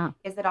client? Yeah.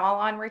 Is it all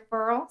on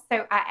referral?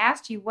 So I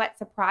asked you what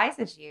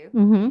surprises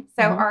you.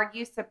 So are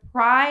you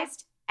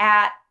surprised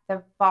at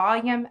the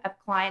volume of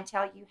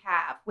clientele you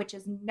have, which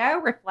is no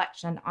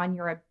reflection on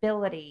your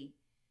ability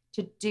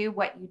to do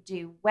what you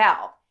do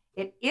well?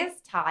 It is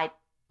tied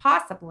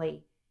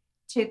possibly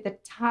to the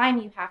time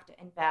you have to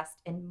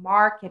invest in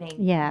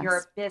marketing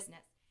your business.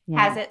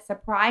 Has it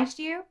surprised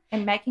you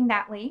in making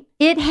that leap?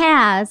 It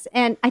has.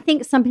 And I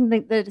think something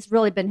that has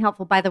really been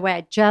helpful, by the way,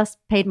 I just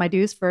paid my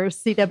dues for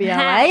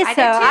CWLA.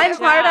 So I'm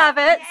part of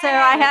it. So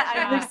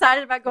I'm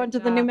excited about going to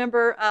the new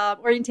member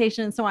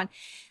orientation and so on.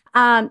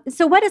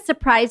 So what has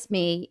surprised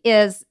me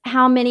is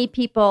how many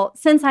people,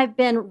 since I've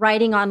been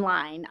writing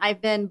online,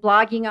 I've been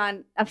blogging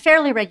on a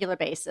fairly regular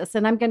basis,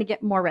 and I'm going to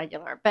get more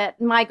regular,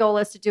 but my goal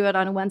is to do it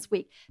on a once a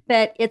week.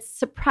 But it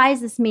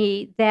surprises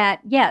me that,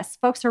 yes,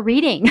 folks are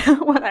reading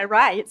what I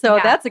write. So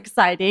that's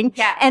exciting.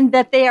 Yes. And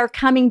that they are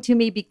coming to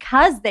me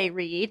because they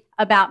read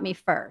about me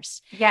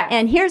first. Yes.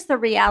 And here's the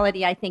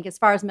reality, I think, as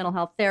far as mental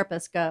health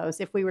therapists goes,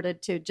 if we were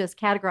to just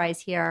categorize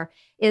here,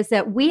 is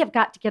that we have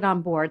got to get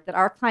on board that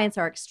our clients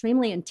are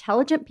extremely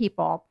intelligent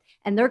people,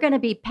 and they're going to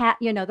be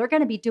they're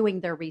going to be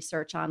doing their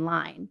research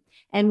online.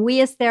 And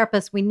we as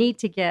therapists, we need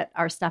to get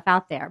our stuff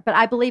out there. But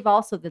I believe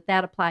also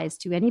that applies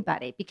to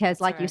anybody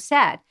because, like you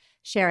said,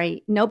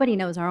 Sherry, nobody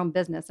knows our own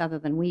business other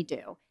than we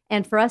do.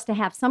 And for us to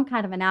have some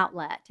kind of an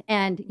outlet,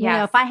 and you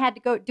know, if I had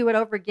to go do it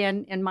over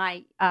again in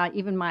my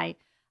even my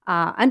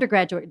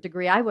undergraduate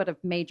degree, I would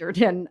have majored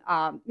in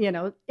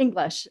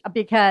English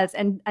because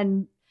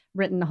and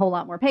written a whole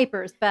lot more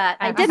papers, but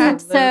I didn't.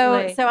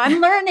 So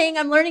I'm learning,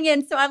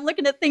 and so I'm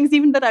looking at things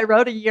even that I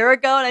wrote a year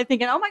ago, and I'm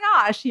thinking, oh my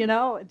gosh, did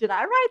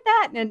I write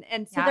that?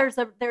 And so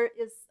there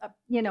is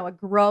a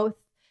growth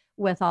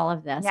with all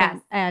of this.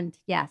 Yes. And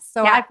yes,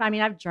 so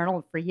I've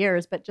journaled for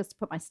years, but just to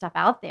put my stuff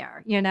out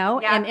there, in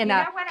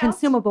a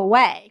consumable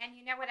way. And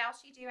you know what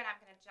else you do? And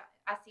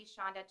I see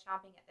Shonda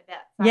chomping at the bit.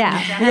 So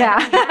yeah.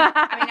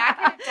 I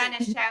could have done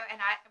a show,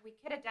 and we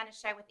could have done a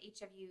show with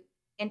each of you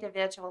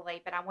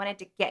individually, but I wanted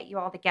to get you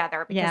all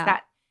together because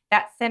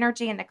that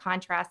synergy and the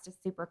contrast is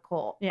super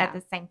cool at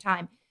the same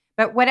time.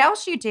 But what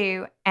else you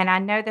do, and I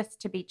know this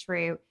to be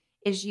true,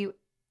 is you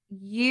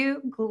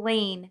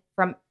glean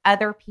from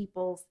other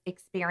people's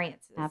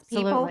experiences.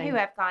 Absolutely. People who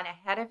have gone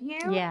ahead of you.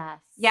 Yes.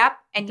 Yep.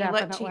 And you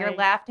look to your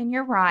left and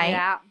your right.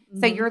 Yeah.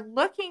 So you're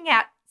looking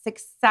at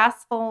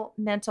successful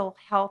mental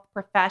health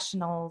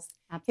professionals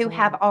who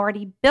have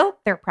already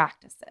built their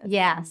practices.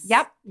 Yes.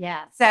 Yep.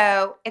 Yes.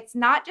 So it's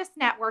not just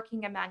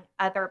networking among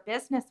other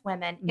business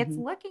women. It's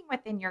looking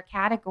within your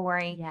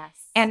category.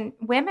 Yes. And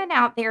women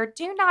out there,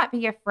 do not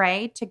be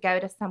afraid to go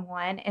to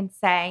someone and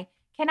say,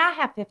 can I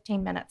have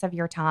 15 minutes of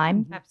your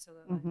time?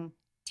 Absolutely.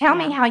 Tell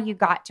me how you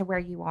got to where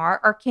you are.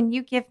 Or can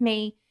you give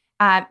me,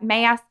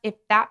 may I, if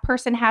that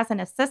person has an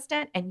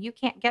assistant and you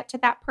can't get to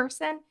that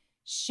person,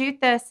 shoot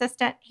the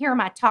assistant, here are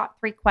my top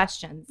 3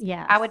 questions.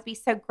 Yes. I would be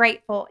so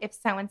grateful if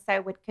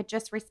so-and-so could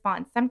just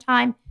respond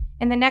sometime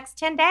in the next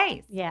 10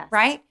 days. Yes.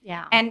 Right?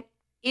 Yeah. And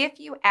if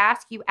you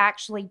ask, you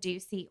actually do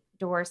see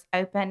doors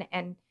open.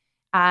 And,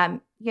 I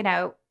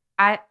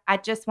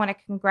just want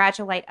to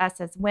congratulate us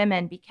as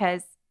women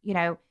because,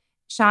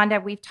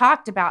 Shonda, we've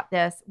talked about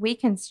this. We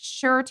can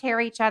sure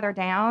tear each other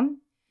down,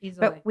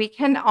 easily, but we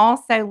can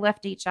also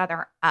lift each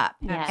other up.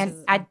 Yes.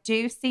 And I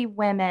do see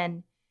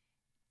women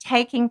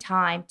taking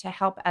time to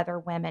help other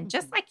women,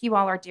 just like you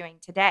all are doing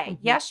today.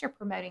 Yes, you're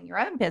promoting your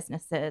own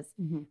businesses,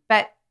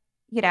 but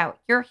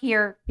you're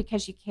here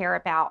because you care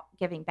about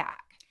giving back.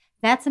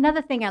 That's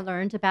another thing I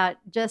learned about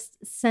just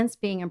since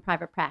being in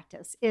private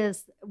practice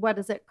is what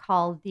is it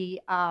called?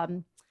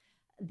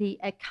 The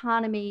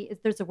economy,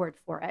 there's a word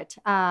for it.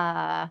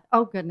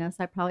 Oh goodness,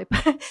 I probably,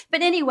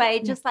 but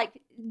anyway, just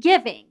like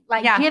giving,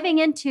 giving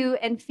into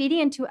and feeding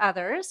into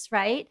others,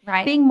 right?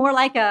 Right. Being more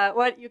like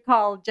what you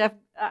call, Jeff,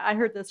 I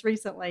heard this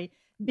recently,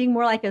 being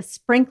more like a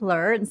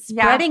sprinkler and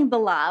spreading the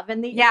love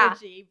and the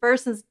energy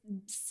versus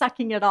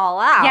sucking it all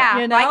out.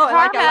 Yeah. Like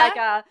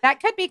karma, that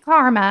could be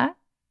karma.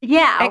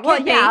 Yeah.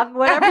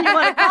 Whatever you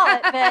want to call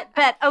it.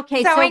 But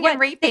okay. Sowing and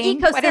reaping,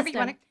 the ecosystem. Whatever you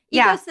want to.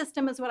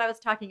 Ecosystem is what I was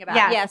talking about.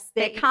 Yes,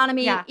 the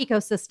economy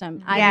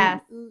ecosystem. I'm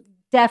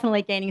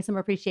definitely gaining some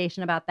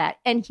appreciation about that.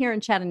 And here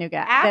in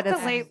Chattanooga,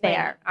 absolutely, that is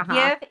there.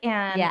 Give in,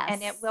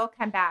 and it will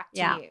come back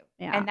to you.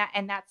 Yeah.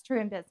 And that's true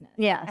in business.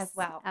 Yes, as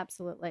well.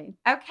 Absolutely.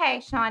 Okay,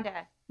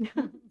 Shonda.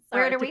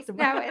 Where do we?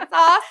 No, it's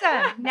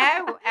awesome.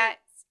 No,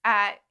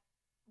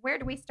 where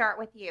do we start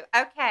with you?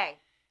 Okay,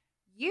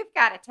 you've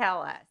got to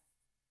tell us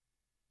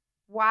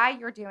why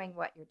you're doing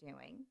what you're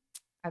doing.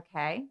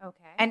 Okay.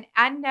 And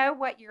I know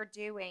what you're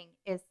doing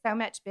is so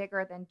much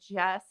bigger than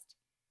just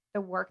the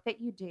work that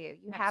you do.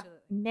 You have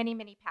many,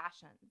 many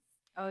passions.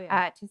 Oh,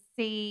 yeah. To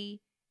see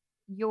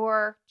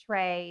your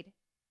trade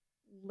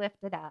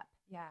lifted up,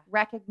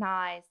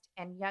 recognized,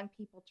 and young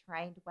people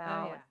trained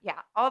well.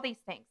 All these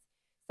things.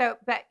 So,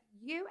 but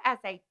you as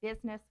a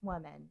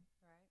businesswoman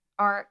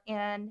are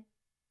in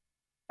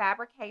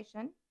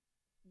fabrication.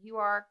 You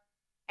are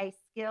a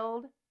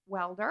skilled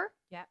welder.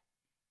 Yep.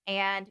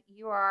 And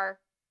you are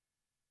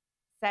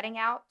setting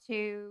out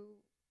to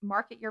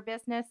market your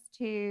business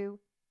to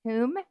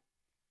whom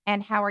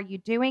and how are you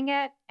doing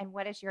it and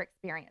what is your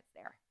experience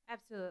there?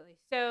 Absolutely.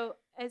 So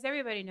as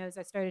everybody knows,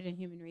 I started in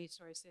human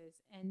resources.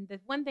 And the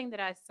one thing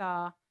that I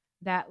saw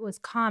that was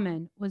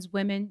common was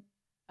women,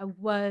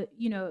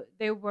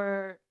 they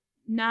were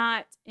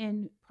not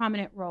in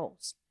prominent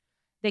roles.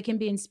 They can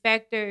be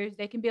inspectors.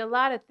 They can be a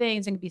lot of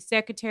things. They can be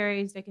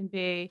secretaries. They can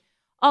be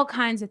all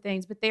kinds of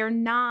things, but they are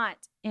not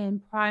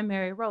in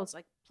primary roles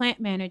like plant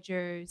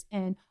managers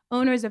and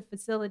owners of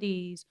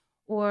facilities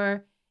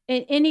or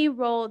in any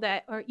role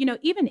that, or,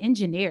 even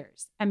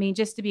engineers. I mean,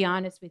 just to be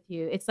honest with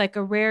you, it's like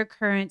a rare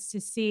occurrence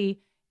to see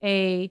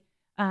a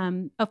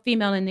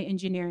female in the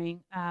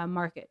engineering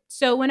market.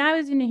 So when I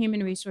was in the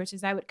human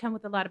resources, I would come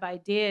with a lot of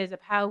ideas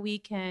of how we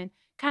can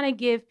kind of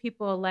give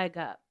people a leg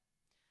up.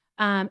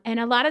 And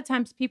a lot of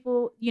times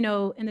people,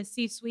 in the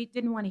C-suite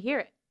didn't want to hear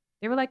it.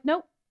 They were like,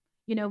 nope,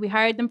 we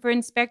hired them for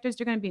inspectors.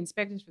 They're going to be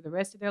inspectors for the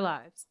rest of their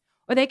lives.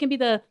 Or they can be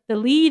the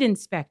lead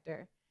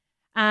inspector.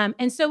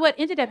 And so what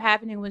ended up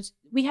happening was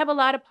we have a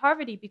lot of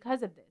poverty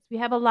because of this. We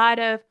have a lot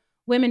of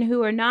women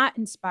who are not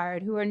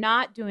inspired, who are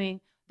not doing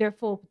their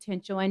full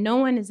potential, and no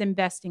one is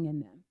investing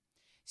in them.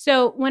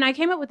 So when I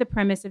came up with the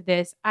premise of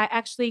this, I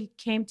actually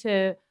came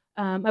to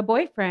a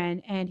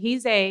boyfriend, and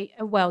he's a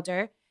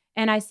welder.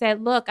 And I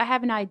said, look, I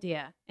have an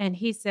idea. And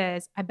he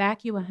says, I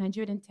back you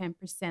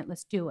 110%.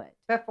 Let's do it.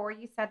 Before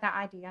you said the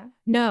idea?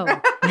 No.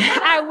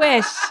 I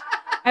wish.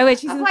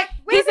 He's like,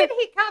 where did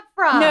he come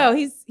from? No,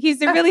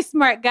 he's a really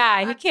smart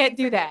guy. He can't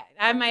do that.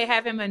 I might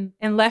have him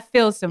in left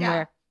field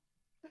somewhere.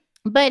 Yeah.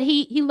 But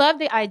he loved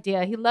the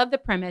idea. He loved the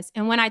premise.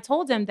 And when I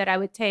told him that I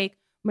would take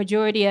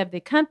majority of the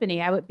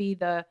company, I would be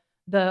the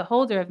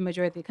holder of the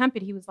majority of the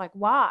company, he was like,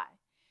 why?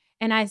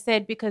 And I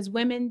said, because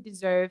women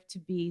deserve to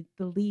be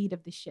the lead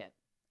of the ship.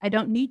 I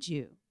don't need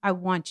you. I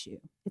want you.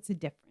 It's a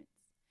difference.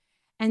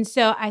 And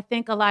so I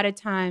think a lot of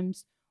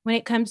times when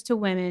it comes to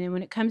women and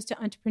when it comes to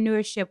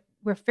entrepreneurship,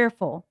 we're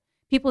fearful.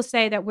 People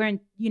say that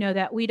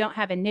that we don't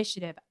have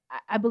initiative.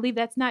 I believe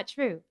that's not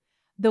true.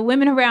 The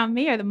women around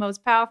me are the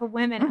most powerful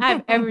women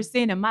I've ever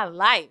seen in my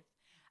life.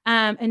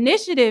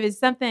 Initiative is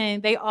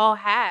something they all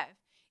have.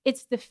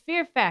 It's the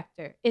fear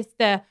factor. It's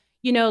the,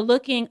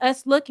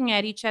 looking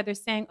at each other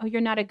saying, oh,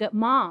 you're not a good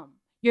mom.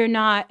 You're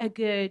not a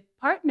good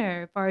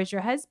partner as far as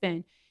your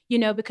husband,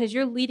 because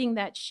you're leading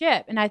that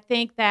ship. And I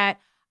think that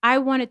I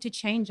wanted to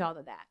change all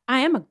of that. I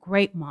am a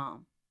great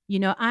mom.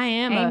 I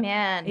am.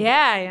 Amen.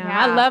 Yeah.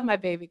 I love my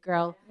baby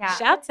girl. Yeah.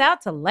 Shouts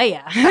out to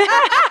Leia.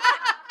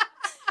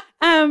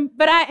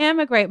 But I am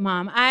a great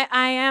mom. I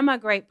am a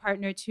great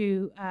partner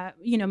to,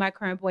 my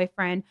current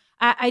boyfriend.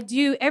 I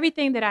do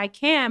everything that I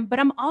can, but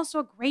I'm also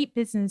a great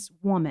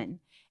businesswoman.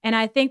 And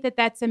I think that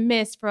that's a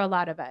miss for a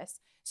lot of us.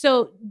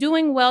 So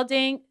doing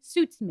welding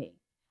suits me.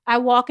 I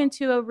walk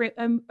into a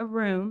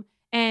room,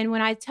 and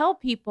when I tell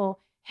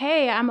people,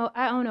 hey,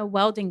 I own a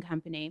welding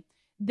company,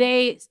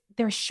 they're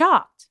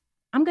shocked.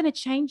 I'm going to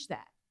change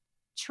that.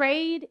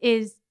 Trade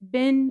has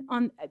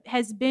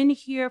been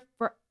here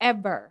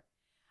forever.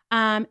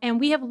 And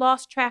we have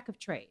lost track of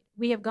trade.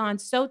 We have gone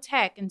so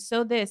tech and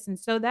so this and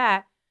so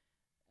that.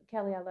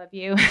 Kelly, I love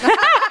you.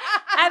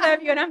 I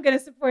love you, and I'm going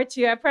to support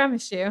you. I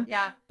promise you.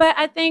 Yeah. But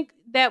I think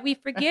that we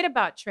forget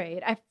about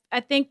trade. I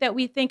think that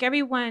we think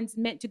everyone's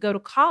meant to go to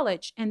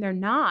college, and they're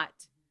not.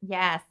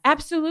 Yes.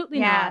 Absolutely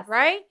not,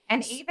 right?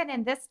 And even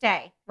in this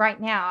day,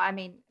 right now, I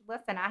mean,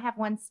 listen, I have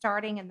one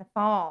starting in the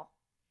fall.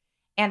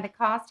 And the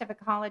cost of a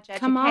college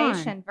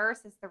education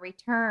versus the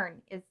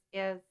return is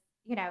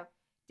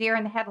deer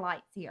in the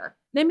headlights here.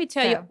 Let me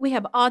tell you, we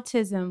have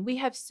autism. We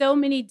have so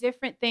many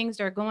different things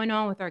that are going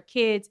on with our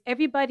kids.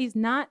 Everybody's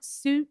not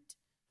suited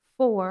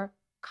for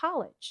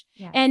college.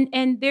 Yeah.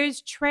 And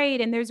there's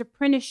trade and there's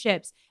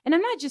apprenticeships. And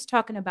I'm not just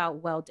talking about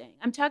welding.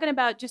 I'm talking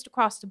about just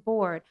across the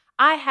board.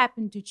 I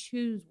happen to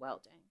choose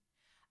welding.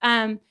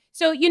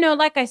 So,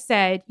 like I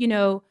said,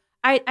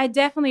 I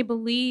definitely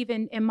believe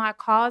in my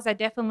cause. I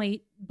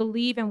definitely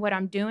believe in what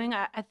I'm doing.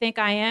 I think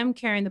I am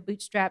carrying the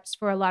bootstraps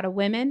for a lot of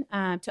women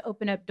to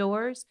open up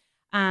doors.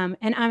 And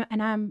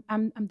I'm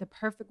the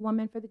perfect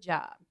woman for the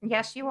job.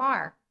 Yes, you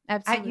are.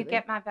 Absolutely. You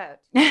get my vote.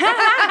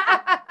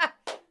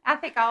 I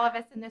think all of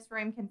us in this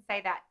room can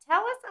say that.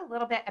 Tell us a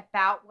little bit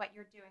about what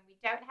you're doing. We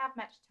don't have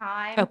much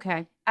time.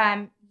 Okay.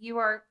 You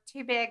are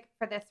too big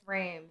for this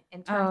room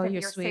in terms of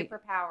your sweet.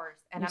 Superpowers.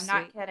 And You're I'm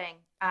not kidding.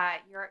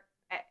 You're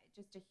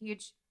just a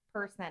huge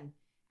person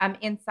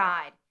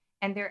inside.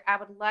 And I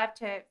would love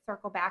to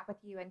circle back with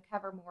you and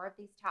cover more of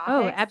these topics.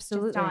 Oh,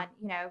 absolutely. Just on,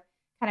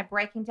 kind of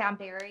breaking down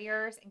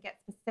barriers and get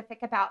specific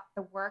about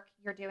the work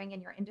you're doing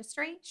in your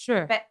industry.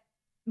 Sure. But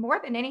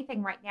more than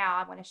anything right now,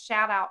 I want to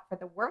shout out for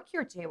the work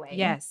you're doing.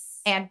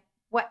 Yes. And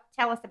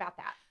tell us about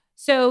that.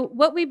 So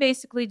what we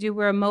basically do,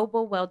 we're a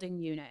mobile welding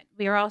unit.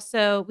 We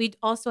also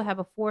have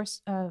a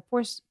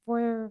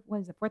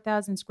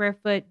 4,000 square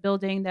foot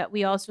building that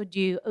we also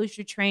do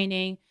OSHA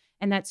training,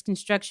 and that's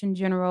construction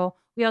general.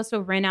 We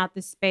also rent out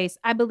the space.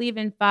 I believe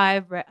in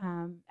 5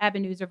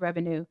 avenues of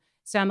revenue.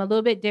 So I'm a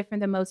little bit different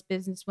than most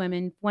business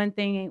women. If one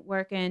thing ain't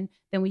working,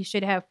 then we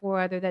should have 4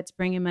 other that's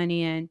bringing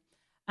money in.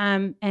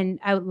 And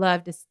I would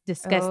love to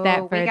discuss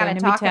that further.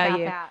 Let me tell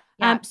you.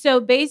 Yeah. So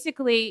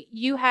basically,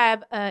 you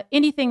have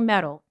anything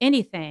metal,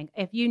 anything.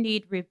 If you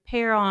need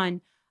repair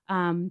on,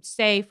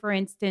 say, for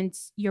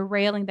instance, your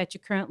railing that you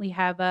currently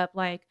have up,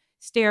 like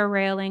stair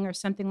railing or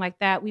something like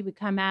that, we would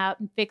come out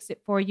and fix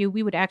it for you.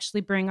 We would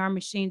actually bring our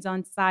machines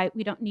on site.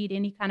 We don't need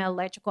any kind of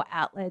electrical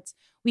outlets.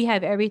 We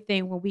have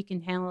everything where we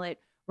can handle it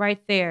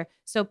right there.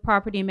 So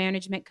property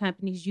management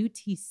companies,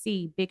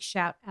 UTC, big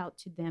shout out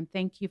to them.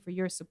 Thank you for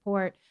your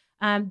support.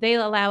 They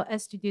allow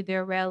us to do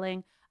their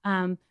railing.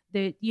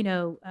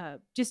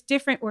 Just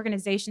different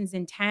organizations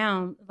in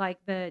town, like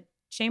the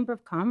Chamber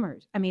of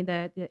Commerce,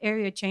 the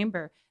area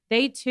chamber,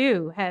 they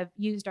too have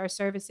used our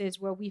services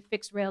where we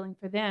fix railing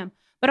for them,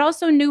 but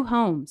also new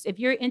homes. If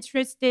you're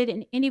interested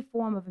in any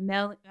form of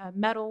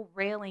metal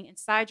railing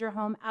inside your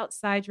home,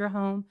 outside your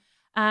home,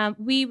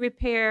 we've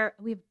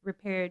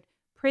repaired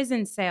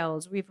prison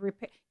cells.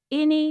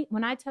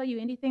 When I tell you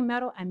anything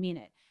metal, I mean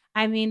it.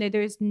 I mean that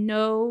there's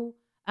no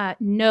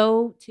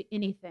to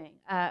anything.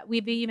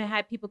 We've even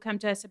had people come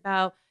to us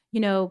about,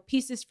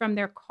 pieces from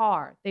their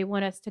car. They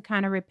want us to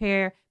kind of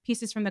repair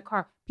pieces from the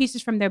car,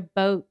 pieces from their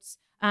boats.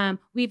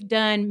 We've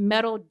done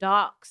metal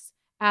docks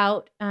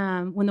out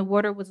when the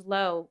water was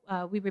low.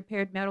 We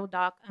repaired metal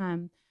dock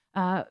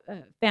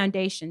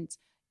foundations.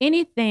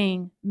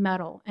 Anything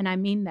metal, and I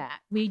mean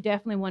that. We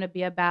definitely want to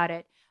be about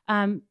it.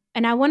 And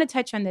I want to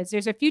touch on this.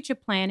 There's a future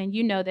plan, and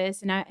you know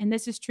this, and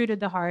this is true to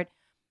the heart.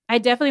 I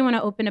definitely want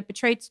to open up a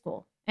trade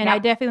school. And I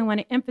definitely want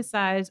to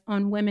emphasize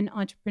on women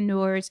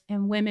entrepreneurs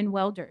and women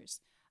welders.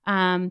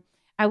 I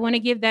want to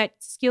give that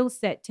skill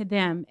set to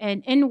them.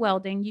 And in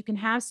welding, you can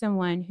have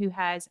someone who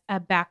has a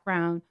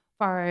background as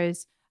far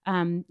as,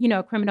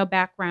 a criminal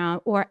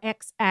background or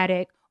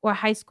ex-addict or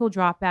high school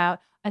dropout,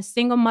 a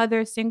single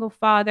mother, single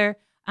father.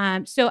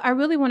 So I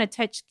really want to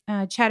touch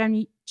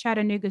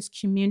Chattanooga's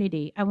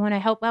community. I want to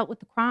help out with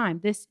the crime.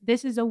 This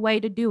is a way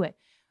to do it.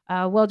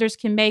 Welders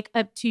can make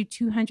up to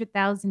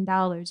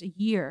 $200,000 a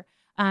year.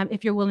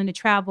 If you're willing to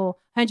travel,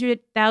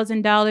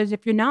 $100,000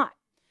 if you're not.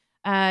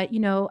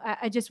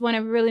 I just want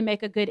to really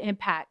make a good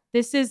impact.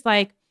 This is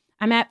like,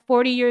 I'm at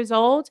 40 years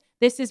old.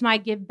 This is my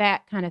give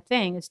back kind of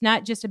thing. It's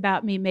not just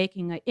about me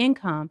making an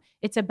income.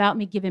 It's about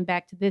me giving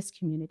back to this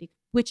community,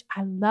 which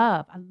I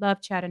love. I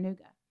love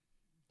Chattanooga.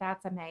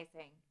 That's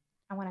amazing.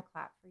 I want to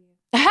clap for you.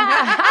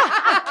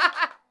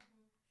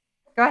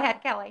 Go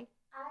ahead, Kelly.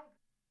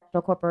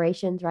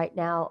 Corporations right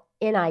now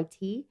in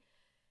IT,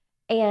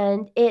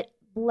 and it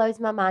blows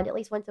my mind. At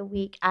least once a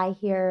week, I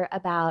hear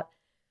about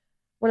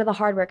one of the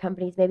hardware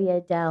companies, maybe a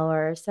Dell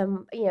or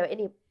some,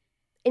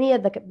 any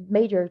of the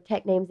major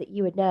tech names that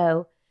you would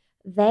know.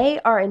 They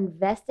are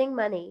investing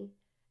money,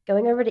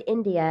 going over to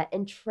India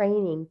and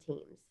training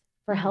teams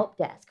for help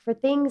desk, for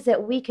things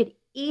that we could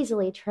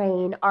easily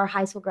train our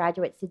high school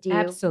graduates to do.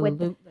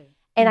 Absolutely.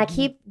 And I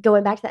keep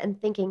going back to that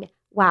and thinking,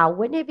 wow,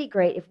 wouldn't it be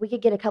great if we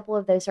could get a couple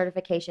of those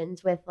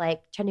certifications with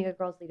like Chattanooga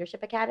Girls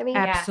Leadership Academy?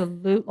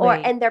 Absolutely.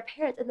 And their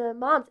parents and the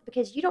moms,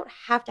 because you don't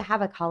have to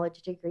have a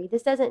college degree.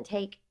 This doesn't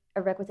take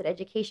a requisite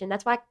education.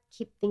 That's why I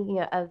keep thinking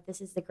of this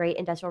is the great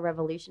industrial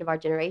revolution of our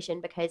generation,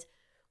 because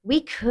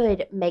we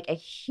could make a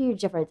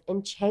huge difference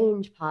and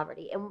change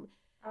poverty. And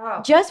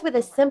just with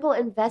a simple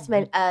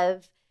investment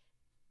of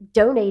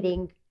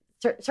donating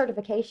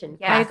certification.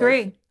 Yeah, I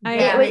agree.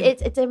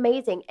 It's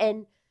amazing.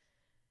 And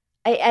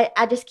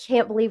I just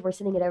can't believe we're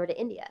sending it over to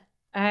India.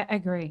 I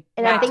agree.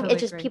 And I think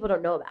it's just people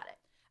don't know about it.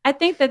 I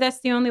think that's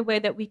the only way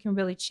that we can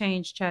really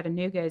change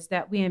Chattanooga is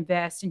that we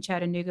invest in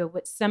Chattanooga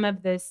with some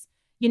of this,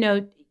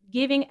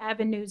 giving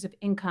avenues of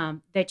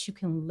income that you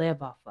can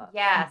live off of.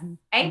 Yes.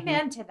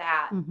 Amen to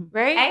that.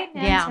 Right?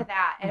 Amen to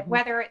that. And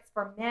whether it's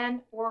for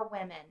men or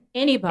women.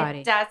 Anybody.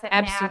 It doesn't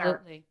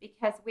matter.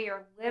 Because we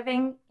are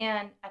living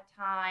in a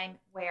time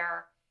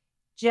where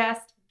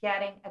just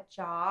getting a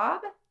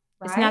job,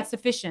 it's not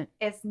sufficient.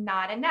 It's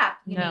not enough.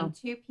 You need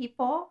two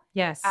people.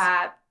 Yes.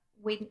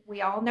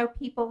 We all know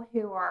people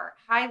who are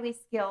highly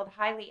skilled,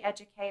 highly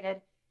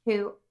educated,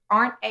 who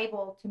aren't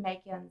able to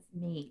make ends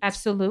meet.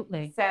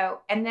 Absolutely. So,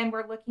 and then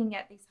we're looking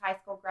at these high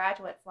school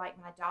graduates like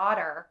my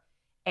daughter,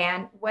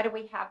 and what do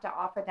we have to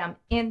offer them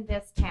in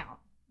this town,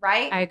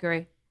 right? I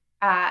agree.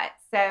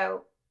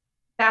 So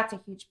that's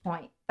a huge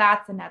point.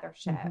 That's another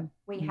show.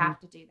 We have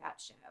to do that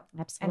show.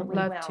 Absolutely. And we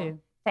Love will. to.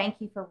 Thank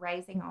you for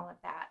raising all of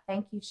that.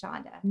 Thank you,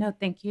 Shonda. No,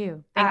 thank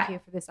you. Thank you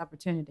for this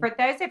opportunity. For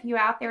those of you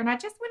out there, and I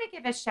just want to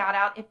give a shout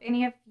out, if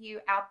any of you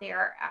out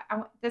there,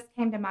 this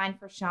came to mind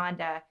for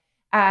Shonda.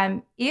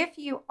 If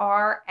you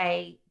are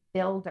a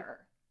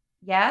builder,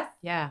 yes?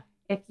 Yeah.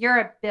 If you're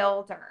a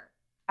builder,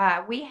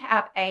 we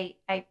have a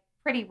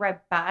pretty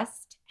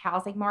robust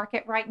housing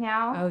market right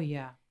now. Oh,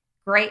 yeah.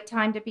 Great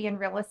time to be in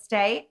real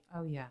estate.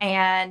 Oh, yeah.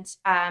 And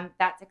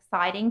that's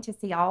exciting to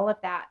see all of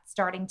that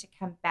starting to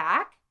come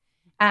back.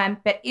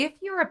 But if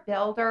you're a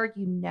builder,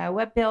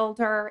 a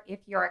builder, if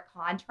you're a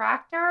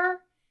contractor,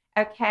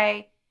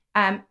 okay,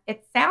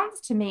 it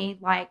sounds to me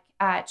like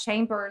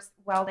Chambers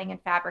Welding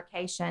and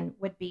Fabrication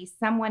would be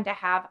someone to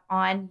have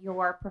on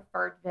your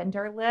preferred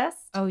vendor list.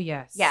 Oh,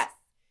 yes. Yes.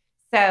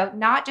 So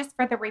not just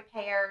for the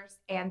repairs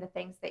and the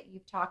things that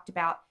you've talked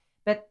about,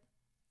 but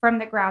from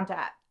the ground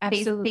up.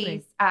 Absolutely.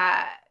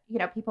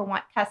 These people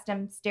want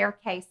custom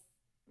staircase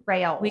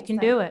rails. We can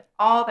do it.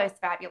 All those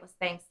fabulous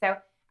things. So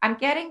I'm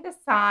getting the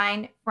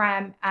sign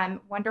from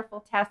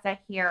wonderful Tessa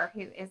here,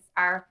 who is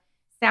our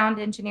sound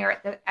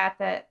engineer at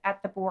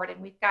the board,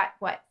 and we've got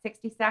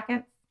 60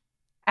 seconds.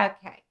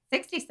 Okay,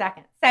 60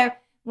 seconds. So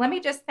let me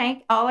just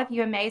thank all of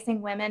you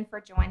amazing women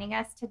for joining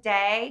us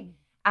today.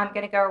 I'm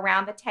going to go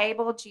around the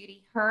table.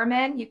 Judy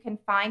Herman, you can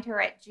find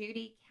her at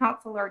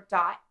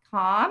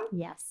judycounselor.com.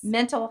 Yes.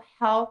 Mental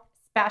health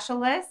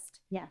specialist.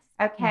 Yes.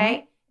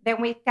 Okay. Then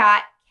we've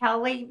got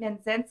Kelly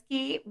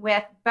Menzinski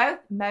with both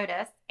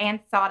Modus and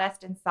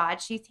Sawdust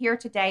Inside. She's here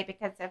today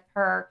because of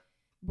her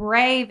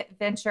brave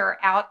venture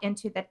out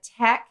into the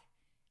tech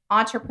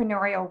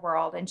entrepreneurial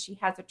world, and she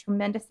has a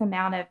tremendous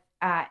amount of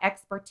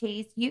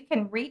expertise. You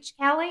can reach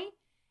Kelly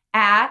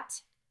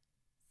at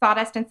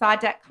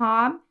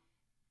sawdustinside.com.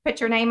 Put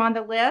your name on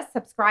the list,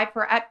 subscribe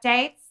for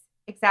updates.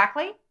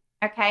 Exactly.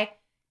 Okay.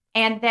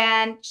 And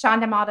then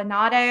Shonda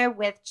Maldonado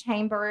with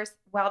Chambers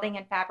Welding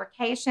and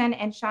Fabrication.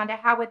 And Shonda,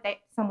 how would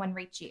someone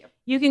reach you?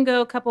 You can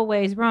go a couple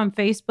ways. We're on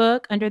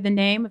Facebook under the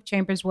name of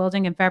Chambers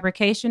Welding and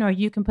Fabrication, or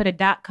you can put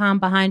a .com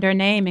behind our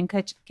name and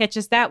catch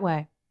us that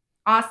way.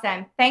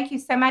 Awesome. Thank you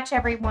so much,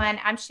 everyone.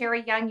 I'm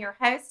Sherry Young, your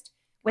host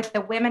with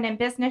the Women in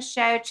Business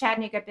Show,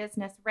 Chattanooga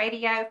Business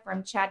Radio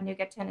from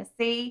Chattanooga,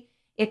 Tennessee.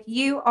 If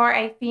you are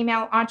a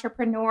female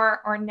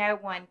entrepreneur or know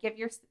a woman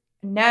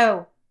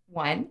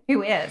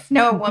who is,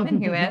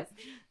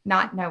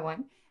 not no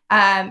one,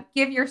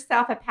 give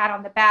yourself a pat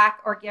on the back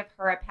or give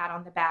her a pat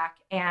on the back,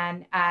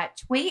 and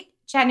tweet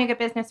Chattanooga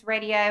Business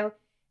Radio.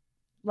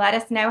 Let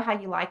us know how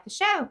you like the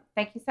show.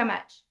 Thank you so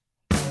much.